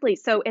 exactly.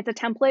 So it's a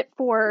template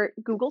for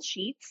Google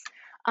Sheets.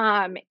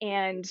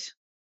 And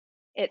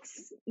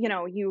it's,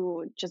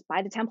 you just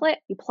buy the template,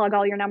 you plug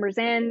all your numbers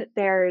in.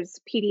 There's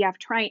PDF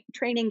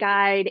training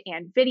guide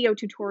and video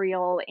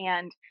tutorial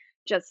and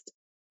just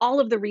all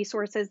of the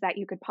resources that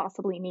you could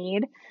possibly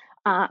need.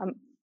 Um,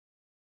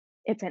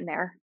 it's in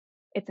there.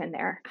 It's in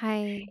there.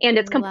 I And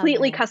it's love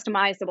completely it.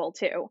 customizable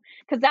too,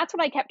 because that's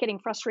what I kept getting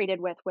frustrated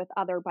with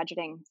other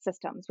budgeting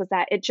systems was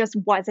that it just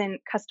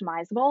wasn't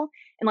customizable.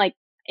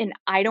 And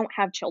I don't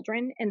have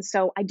children, and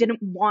so I didn't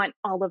want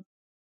all of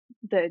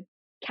the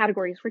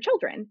categories for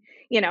children,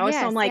 so I'm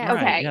Yes, like, yes.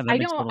 Right. okay, Yeah, that I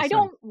makes don't total I sense.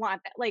 don't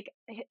want that. Like,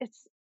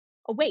 it's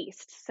a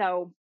waste.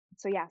 So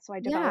yeah, so I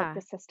developed Yeah.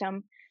 the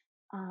system,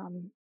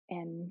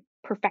 and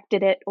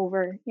perfected it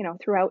over,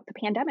 throughout the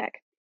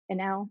pandemic. And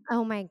now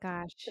Oh my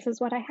gosh. this is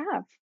what I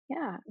have.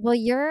 Yeah. Well,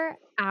 you're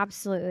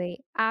absolutely,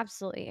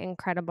 absolutely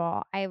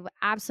incredible. I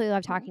absolutely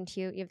love Yeah. talking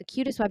to you. You have the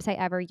cutest website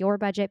ever,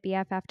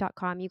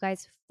 yourbudgetbff.com. You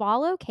guys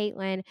follow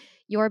Caitlin,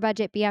 Your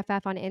Budget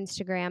BFF on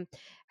Instagram.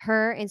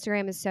 Her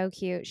Instagram is so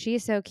cute.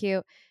 She's so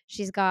cute.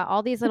 She's got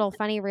all these little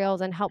funny reels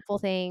and helpful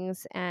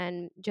things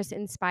and just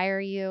inspire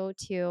you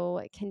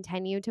to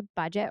continue to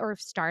budget or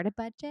start a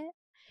budget.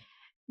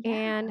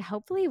 And Yeah.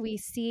 hopefully we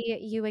see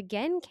you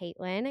again,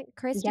 Caitlin.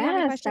 Chris, do you have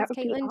any Yes, that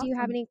questions? would be Caitlin, do you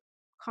have awesome. any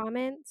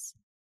comments?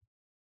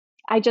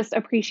 I just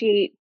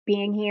appreciate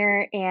being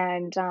here,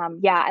 and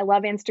yeah, I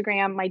love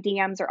Instagram. My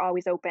DMs are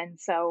always open,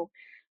 so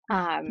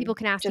People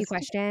can ask you just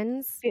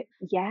questions.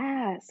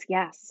 yes,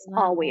 yes, Love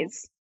it.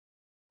 always,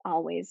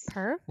 always.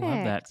 Love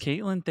that. Perfect.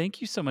 Caitlin,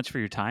 thank you so much for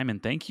your time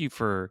and thank you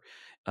for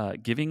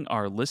giving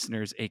our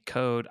listeners a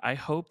code. I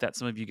hope that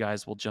some of you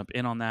guys will jump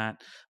in on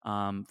that.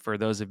 For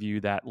those of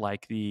you that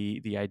like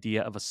the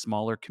idea of a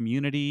smaller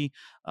community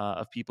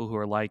of people who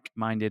are like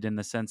minded in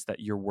the sense that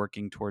you're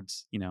working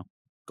towards,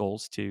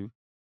 goals to,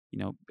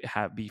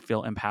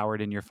 feel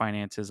empowered in your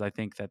finances. I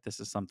think that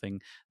this is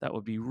something that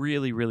would be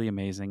really, really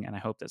amazing. And I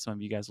hope that some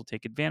of you guys will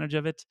take advantage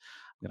of it.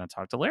 I'm going to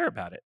talk to Lara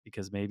about it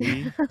because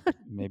maybe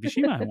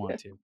she might want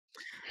to.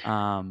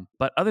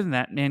 But other than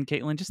that, man,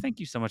 Caitlin, just thank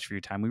you so much for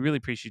your time. We really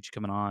appreciate you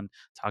coming on,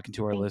 talking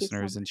to our Thank you so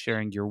listeners, and much.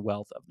 sharing your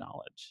wealth of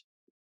knowledge.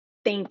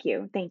 Thank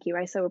you. Thank you.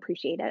 I so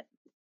appreciate it.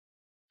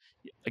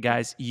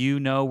 Guys, you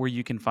know where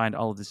you can find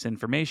all of this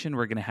information.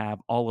 We're going to have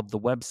all of the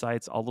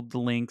websites, all of the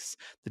links,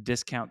 the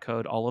discount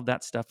code, all of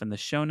that stuff in the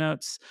show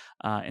notes.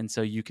 And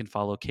so you can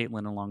follow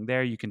Caitlin along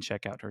there. You can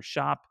check out her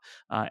shop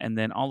and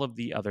then all of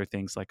the other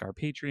things like our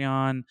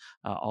Patreon,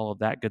 all of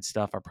that good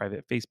stuff, our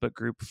private Facebook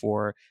group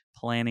for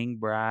planning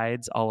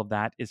brides. All of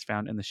that is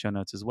found in the show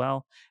notes as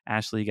well.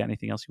 Ashley, you got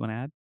anything else you want to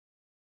add?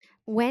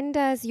 When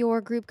does your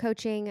group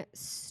coaching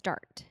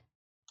start?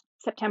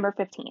 September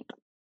 15th.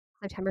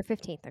 September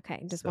 15th.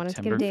 Okay. Just wanted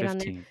to get a September date on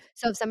there. 15th.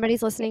 So if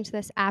somebody's listening to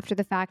this after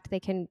the fact, they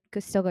can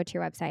still go to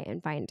your website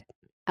and find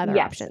other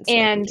Yes. options so they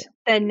can And do.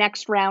 the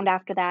next round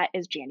after that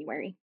is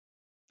January.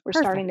 We're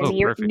starting the Perfect. Oh,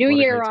 new perfect. new What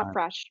a year great off time.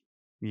 fresh.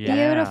 Yep.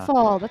 Yeah.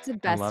 Beautiful. That's the I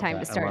best love time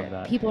to that. I start love it.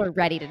 that. People are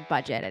ready to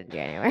budget in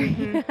January.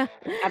 Hmm. I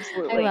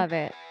Absolutely. love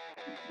it.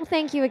 Well,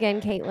 thank you again,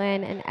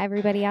 Caitlin, and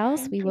everybody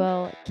else. Thank We you.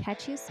 will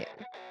catch you soon.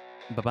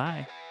 Bye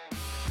bye.